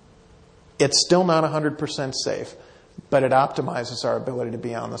 It's still not 100% safe, but it optimizes our ability to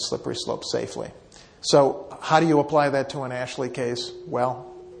be on the slippery slope safely. So how do you apply that to an Ashley case?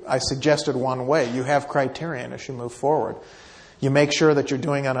 Well, I suggested one way. You have criterion as you move forward. You make sure that you're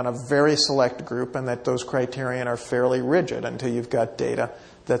doing it on a very select group and that those criterion are fairly rigid until you've got data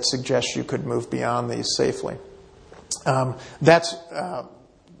that suggests you could move beyond these safely. That's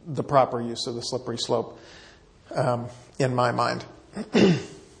the proper use of the slippery slope in my mind.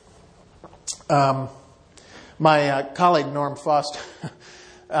 My colleague Norm Faust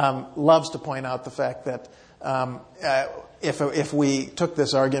loves to point out the fact that if we took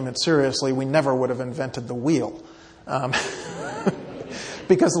this argument seriously, we never would have invented the wheel.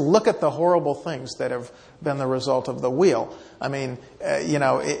 Because look at the horrible things that have been the result of the wheel. I mean,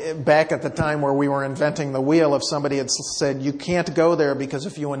 back at the time where we were inventing the wheel, if somebody had said, you can't go there because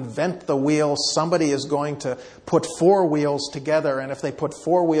if you invent the wheel, somebody is going to put four wheels together. And if they put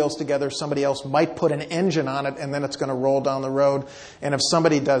four wheels together, somebody else might put an engine on it and then it's going to roll down the road. And if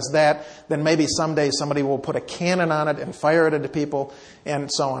somebody does that, then maybe someday somebody will put a cannon on it and fire it at people and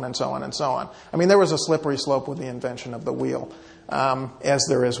so on and so on and so on. I mean, there was a slippery slope with the invention of the wheel, as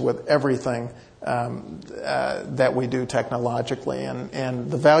there is with everything that we do technologically.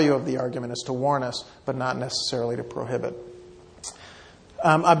 And the value of the argument is to warn us, but not necessarily to prohibit.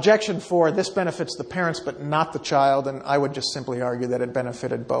 Objection 4, this benefits the parents but not the child, and I would just simply argue that it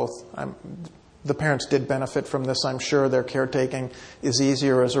benefited both. The parents did benefit from this, I'm sure. Their caretaking is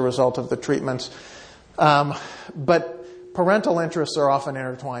easier as a result of the treatments. But parental interests are often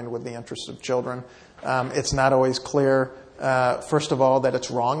intertwined with the interests of children. It's not always clear, first of all, that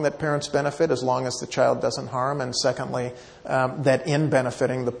it's wrong that parents benefit as long as the child doesn't harm, and secondly, that in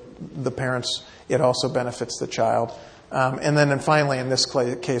benefiting the parents, it also benefits the child. And finally, in this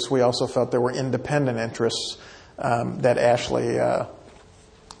case, we also felt there were independent interests that Ashley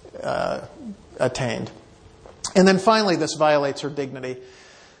attained. And then finally, this violates her dignity.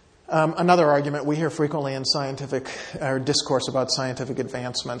 Another argument we hear frequently in scientific or discourse about scientific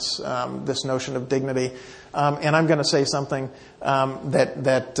advancements, this notion of dignity. And I'm going to say something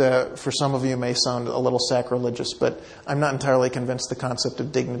that for some of you may sound a little sacrilegious, but I'm not entirely convinced the concept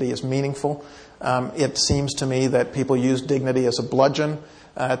of dignity is meaningful. It seems to me that people use dignity as a bludgeon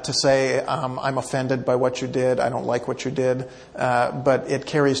to say, I'm offended by what you did, I don't like what you did, but it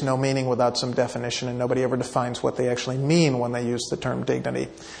carries no meaning without some definition, and nobody ever defines what they actually mean when they use the term dignity.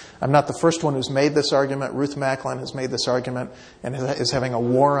 I'm not the first one who's made this argument. Ruth Macklin has made this argument and is having a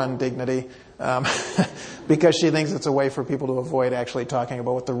war on dignity because she thinks it's a way for people to avoid actually talking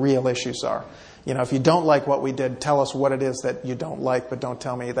about what the real issues are. If you don't like what we did, tell us what it is that you don't like, but don't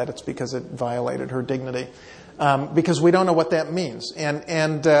tell me that it's because it violated her dignity. Because we don't know what that means. And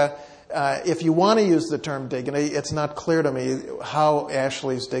if you want to use the term dignity, it's not clear to me how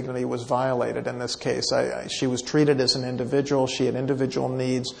Ashley's dignity was violated in this case. She was treated as an individual. She had individual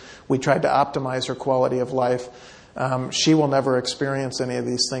needs. We tried to optimize her quality of life. She will never experience any of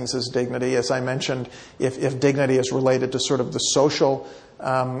these things as dignity. As I mentioned, if dignity is related to sort of the social,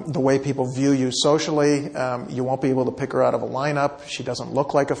 the way people view you socially, you won't be able to pick her out of a lineup. She doesn't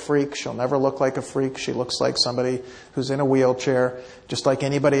look like a freak. She'll never look like a freak. She looks like somebody who's in a wheelchair, just like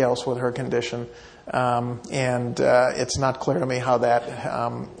anybody else with her condition. And it's not clear to me how that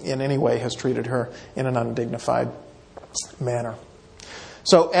in any way has treated her in an undignified manner.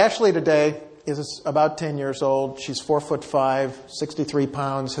 So Ashley today is about 10 years old. She's 4'5", 63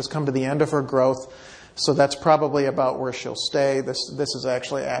 pounds, has come to the end of her growth. So that's probably about where she'll stay. This is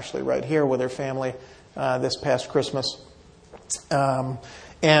actually Ashley right here with her family this past Christmas.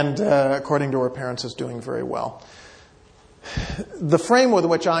 And according to her parents, is doing very well. The frame with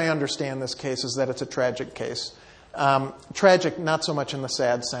which I understand this case is that it's a tragic case. Tragic not so much in the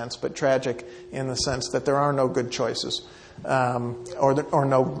sad sense, but tragic in the sense that there are no good choices, or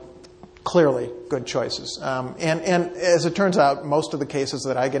no clearly good choices. And as it turns out, most of the cases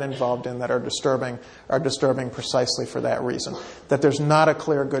that I get involved in that are disturbing precisely for that reason, that there's not a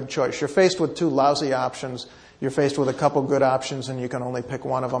clear good choice. You're faced with two lousy options. You're faced with a couple good options, and you can only pick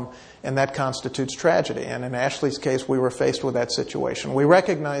one of them, and that constitutes tragedy. And in Ashley's case, we were faced with that situation. We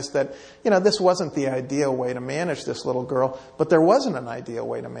recognized that, this wasn't the ideal way to manage this little girl, but there wasn't an ideal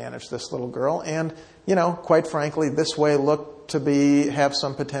way to manage this little girl. And, quite frankly, this way looked to have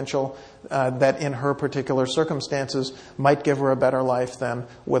some potential that in her particular circumstances might give her a better life than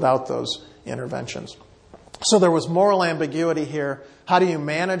without those interventions. So there was moral ambiguity here. How do you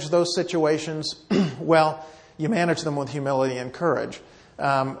manage those situations? Well, you manage them with humility and courage,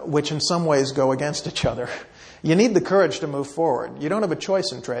 which in some ways go against each other. You need the courage to move forward. You don't have a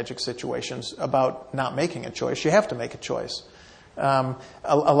choice in tragic situations about not making a choice. You have to make a choice.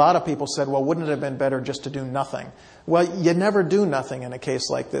 A lot of people said, well, wouldn't it have been better just to do nothing? Well, you never do nothing in a case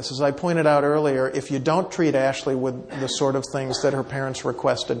like this. As I pointed out earlier, if you don't treat Ashley with the sort of things that her parents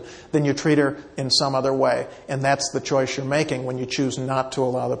requested, then you treat her in some other way. And that's the choice you're making when you choose not to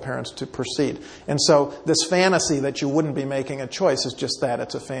allow the parents to proceed. And so this fantasy that you wouldn't be making a choice is just that.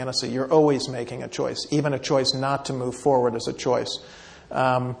 It's a fantasy. You're always making a choice. Even a choice not to move forward is a choice.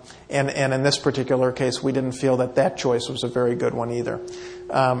 And in this particular case, we didn't feel that choice was a very good one either.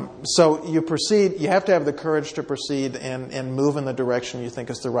 So you proceed. You have to have the courage to proceed and move in the direction you think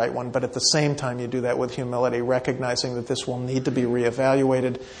is the right one. But at the same time, you do that with humility, recognizing that this will need to be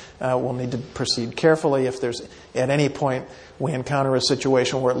reevaluated. We'll need to proceed carefully. If there's at any point we encounter a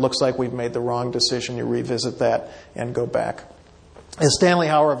situation where it looks like we've made the wrong decision, you revisit that and go back. As Stanley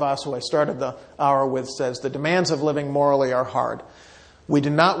Hauerwas, who I started the hour with, says, the demands of living morally are hard. We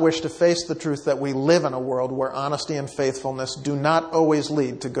do not wish to face the truth that we live in a world where honesty and faithfulness do not always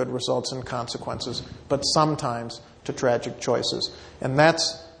lead to good results and consequences, but sometimes to tragic choices. And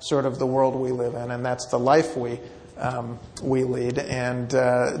that's sort of the world we live in, and that's the life we lead. And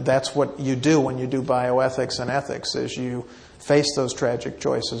that's what you do when you do bioethics and ethics, is you face those tragic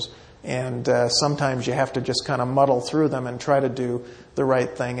choices. And sometimes you have to just kind of muddle through them and try to do the right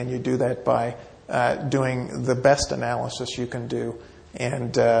thing, and you do that by doing the best analysis you can do.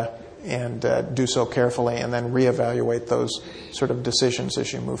 And do so carefully, and then reevaluate those sort of decisions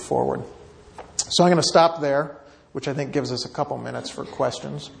as you move forward. So I'm going to stop there, which I think gives us a couple minutes for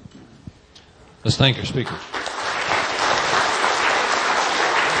questions. Let's thank our speaker.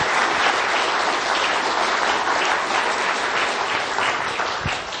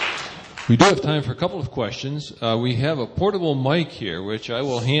 We do have time for a couple of questions. We have a portable mic here, which I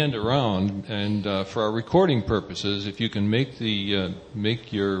will hand around, and for our recording purposes, if you can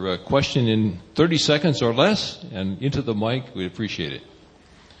make your question in 30 seconds or less and into the mic, we'd appreciate it.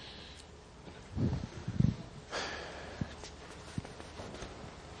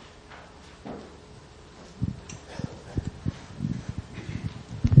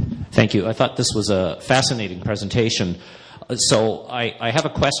 Thank you. I thought this was a fascinating presentation. So I have a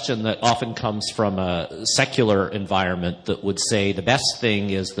question that often comes from a secular environment that would say the best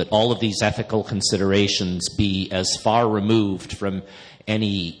thing is that all of these ethical considerations be as far removed from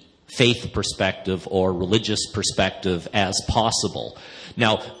any faith perspective or religious perspective as possible.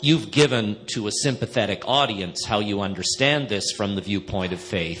 Now, you've given to a sympathetic audience how you understand this from the viewpoint of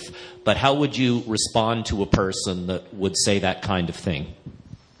faith, but how would you respond to a person that would say that kind of thing?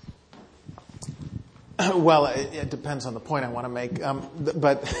 Well, it depends on the point I want to make,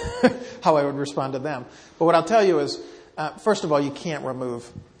 but how I would respond to them. But what I'll tell you is, first of all, you can't remove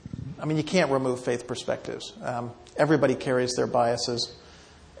faith perspectives. Everybody carries their biases.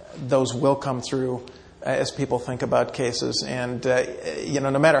 Those will come through as people think about cases. And,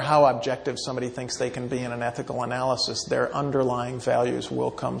 no matter how objective somebody thinks they can be in an ethical analysis, their underlying values will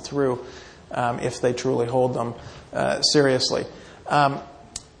come through if they truly hold them seriously.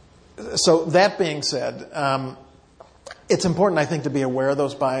 So that being said, it's important, I think, to be aware of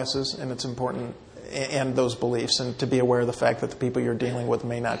those biases, and it's important, and those beliefs, and to be aware of the fact that the people you're dealing with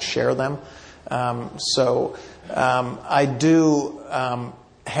may not share them. I do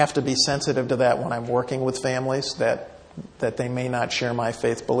have to be sensitive to that when I'm working with families, that they may not share my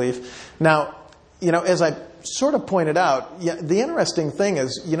faith belief. Now, as I sort of pointed out, the interesting thing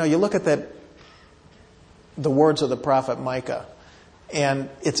is, you look at the words of the prophet Micah, and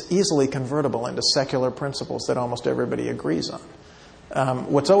it's easily convertible into secular principles that almost everybody agrees on.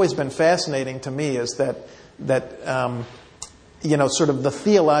 What's always been fascinating to me is that sort of the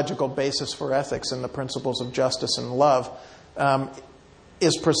theological basis for ethics and the principles of justice and love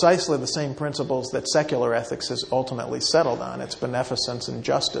is precisely the same principles that secular ethics has ultimately settled on. It's beneficence and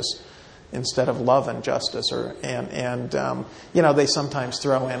justice instead of love and justice. They sometimes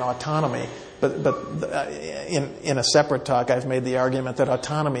throw in autonomy. But in a separate talk, I've made the argument that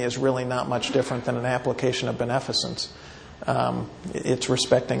autonomy is really not much different than an application of beneficence. It's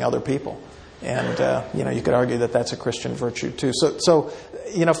respecting other people. And, you could argue that that's a Christian virtue, too. So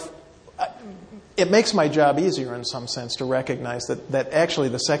it makes my job easier in some sense to recognize that actually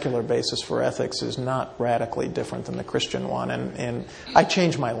the secular basis for ethics is not radically different than the Christian one. And I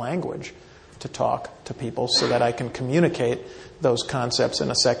change my language to talk to people so that I can communicate those concepts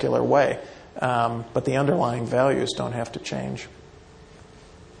in a secular way. But the underlying values don't have to change.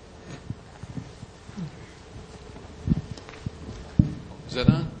 Is that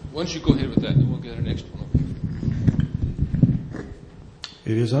on? Why don't you go ahead with that, and then we'll get our next one.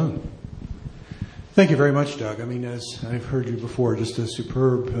 It is on. Thank you very much, Doug. I mean, as I've heard you before, just a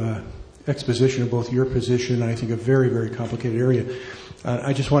superb exposition of both your position and I think a very, very complicated area.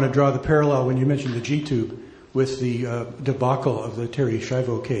 I just want to draw the parallel when you mentioned the G-tube with the debacle of the Terry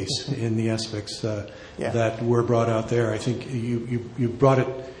Schiavo case in the aspects that were brought out there. I think you brought it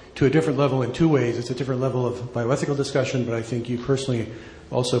to a different level in two ways. It's a different level of bioethical discussion, but I think you personally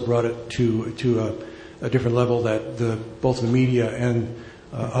also brought it to a different level that both the media and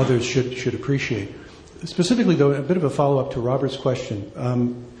others should appreciate. Specifically, though, a bit of a follow-up to Robert's question.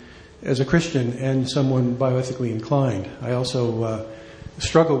 As a Christian and someone bioethically inclined, I also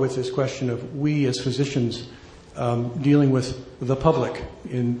struggle with this question of we as physicians dealing with the public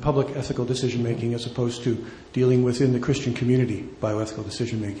in public ethical decision-making as opposed to dealing within the Christian community bioethical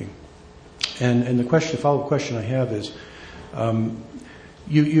decision-making. And the follow-up question I have is,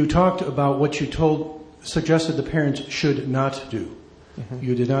 you talked about what you suggested the parents should not do. Mm-hmm.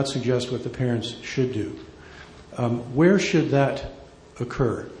 You did not suggest what the parents should do. Where should that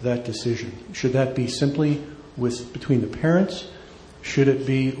occur, that decision? Should that be simply between the parents? Should it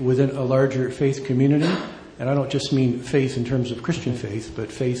be within a larger faith community? And I don't just mean faith in terms of Christian faith, but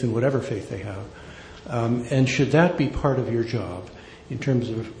faith in whatever faith they have. And should that be part of your job in terms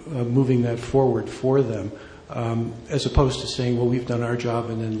of moving that forward for them, as opposed to saying, well, we've done our job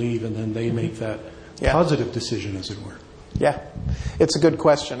and then leave, and then they make that positive decision, as it were? Yeah, it's a good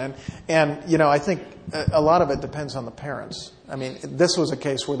question. And I think a lot of it depends on the parents. I mean, this was a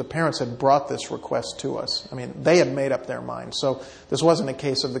case where the parents had brought this request to us. I mean, they had made up their mind. So this wasn't a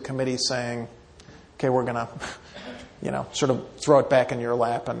case of the committee saying, okay, we're going to, sort of throw it back in your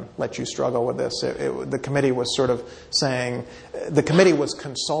lap and let you struggle with this. The committee was sort of saying, the committee was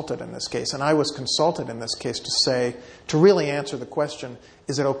consulted in this case, and I was consulted in this case to really answer the question,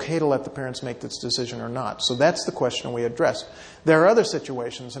 is it okay to let the parents make this decision or not? So that's the question we addressed. There are other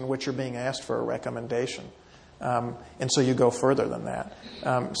situations in which you're being asked for a recommendation, and so you go further than that.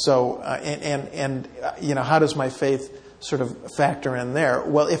 How does my faith sort of factor in there?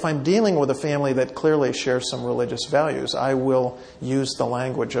 Well, if I'm dealing with a family that clearly shares some religious values, I will use the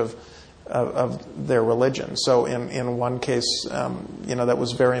language of their religion. So in one case, that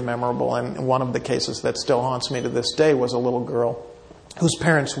was very memorable, and one of the cases that still haunts me to this day was a little girl whose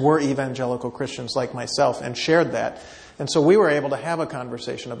parents were evangelical Christians like myself and shared that. And so we were able to have a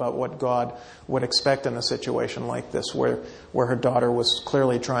conversation about what God would expect in a situation like this, where her daughter was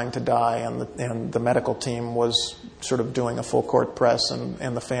clearly trying to die, and the medical team was sort of doing a full court press,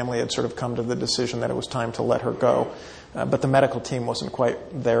 and the family had sort of come to the decision that it was time to let her go, but the medical team wasn't quite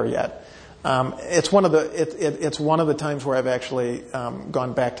there yet. It's one of the times where I've actually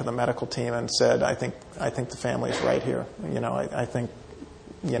gone back to the medical team and said, I think the family's right here. I think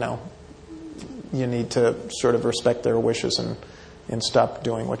you need to sort of respect their wishes and stop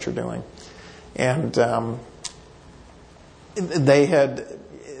doing what you're doing. And in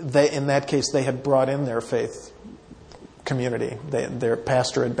that case, they had brought in their faith community. Their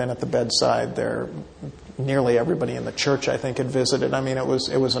pastor had been at the bedside. Nearly everybody in the church, I think, had visited. I mean, it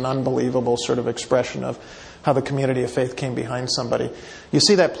was an unbelievable sort of expression of how the community of faith came behind somebody. You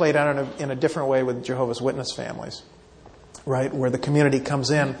see that played out in a different way with Jehovah's Witness families, right? Where the community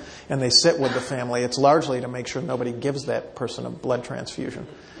comes in and they sit with the family. It's largely to make sure nobody gives that person a blood transfusion.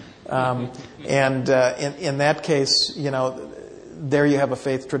 In that case, there you have a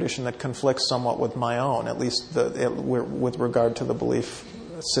faith tradition that conflicts somewhat with my own, at least with regard to the belief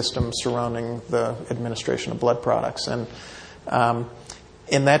system surrounding the administration of blood products. And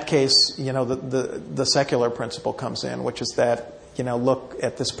in that case, the secular principle comes in, which is that, look,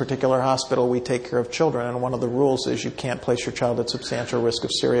 at this particular hospital, we take care of children, and one of the rules is you can't place your child at substantial risk of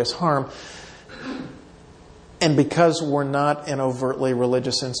serious harm. And because we're not an overtly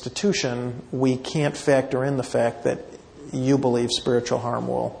religious institution, we can't factor in the fact that you believe spiritual harm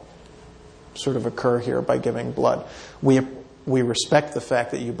will sort of occur here by giving blood. We respect the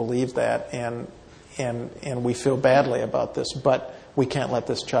fact that you believe that, and we feel badly about this, but we can't let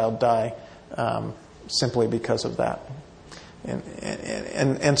this child die simply because of that.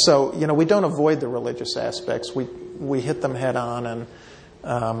 And so, we don't avoid the religious aspects. We hit them head on, and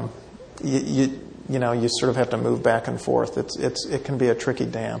you sort of have to move back and forth. It can be a tricky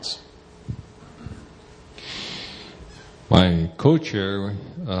dance. My co-chair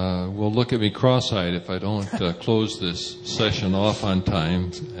will look at me cross-eyed if I don't close this session off on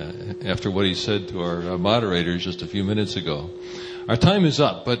time after what he said to our moderators just a few minutes ago. Our time is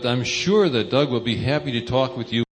up, but I'm sure that Doug will be happy to talk with you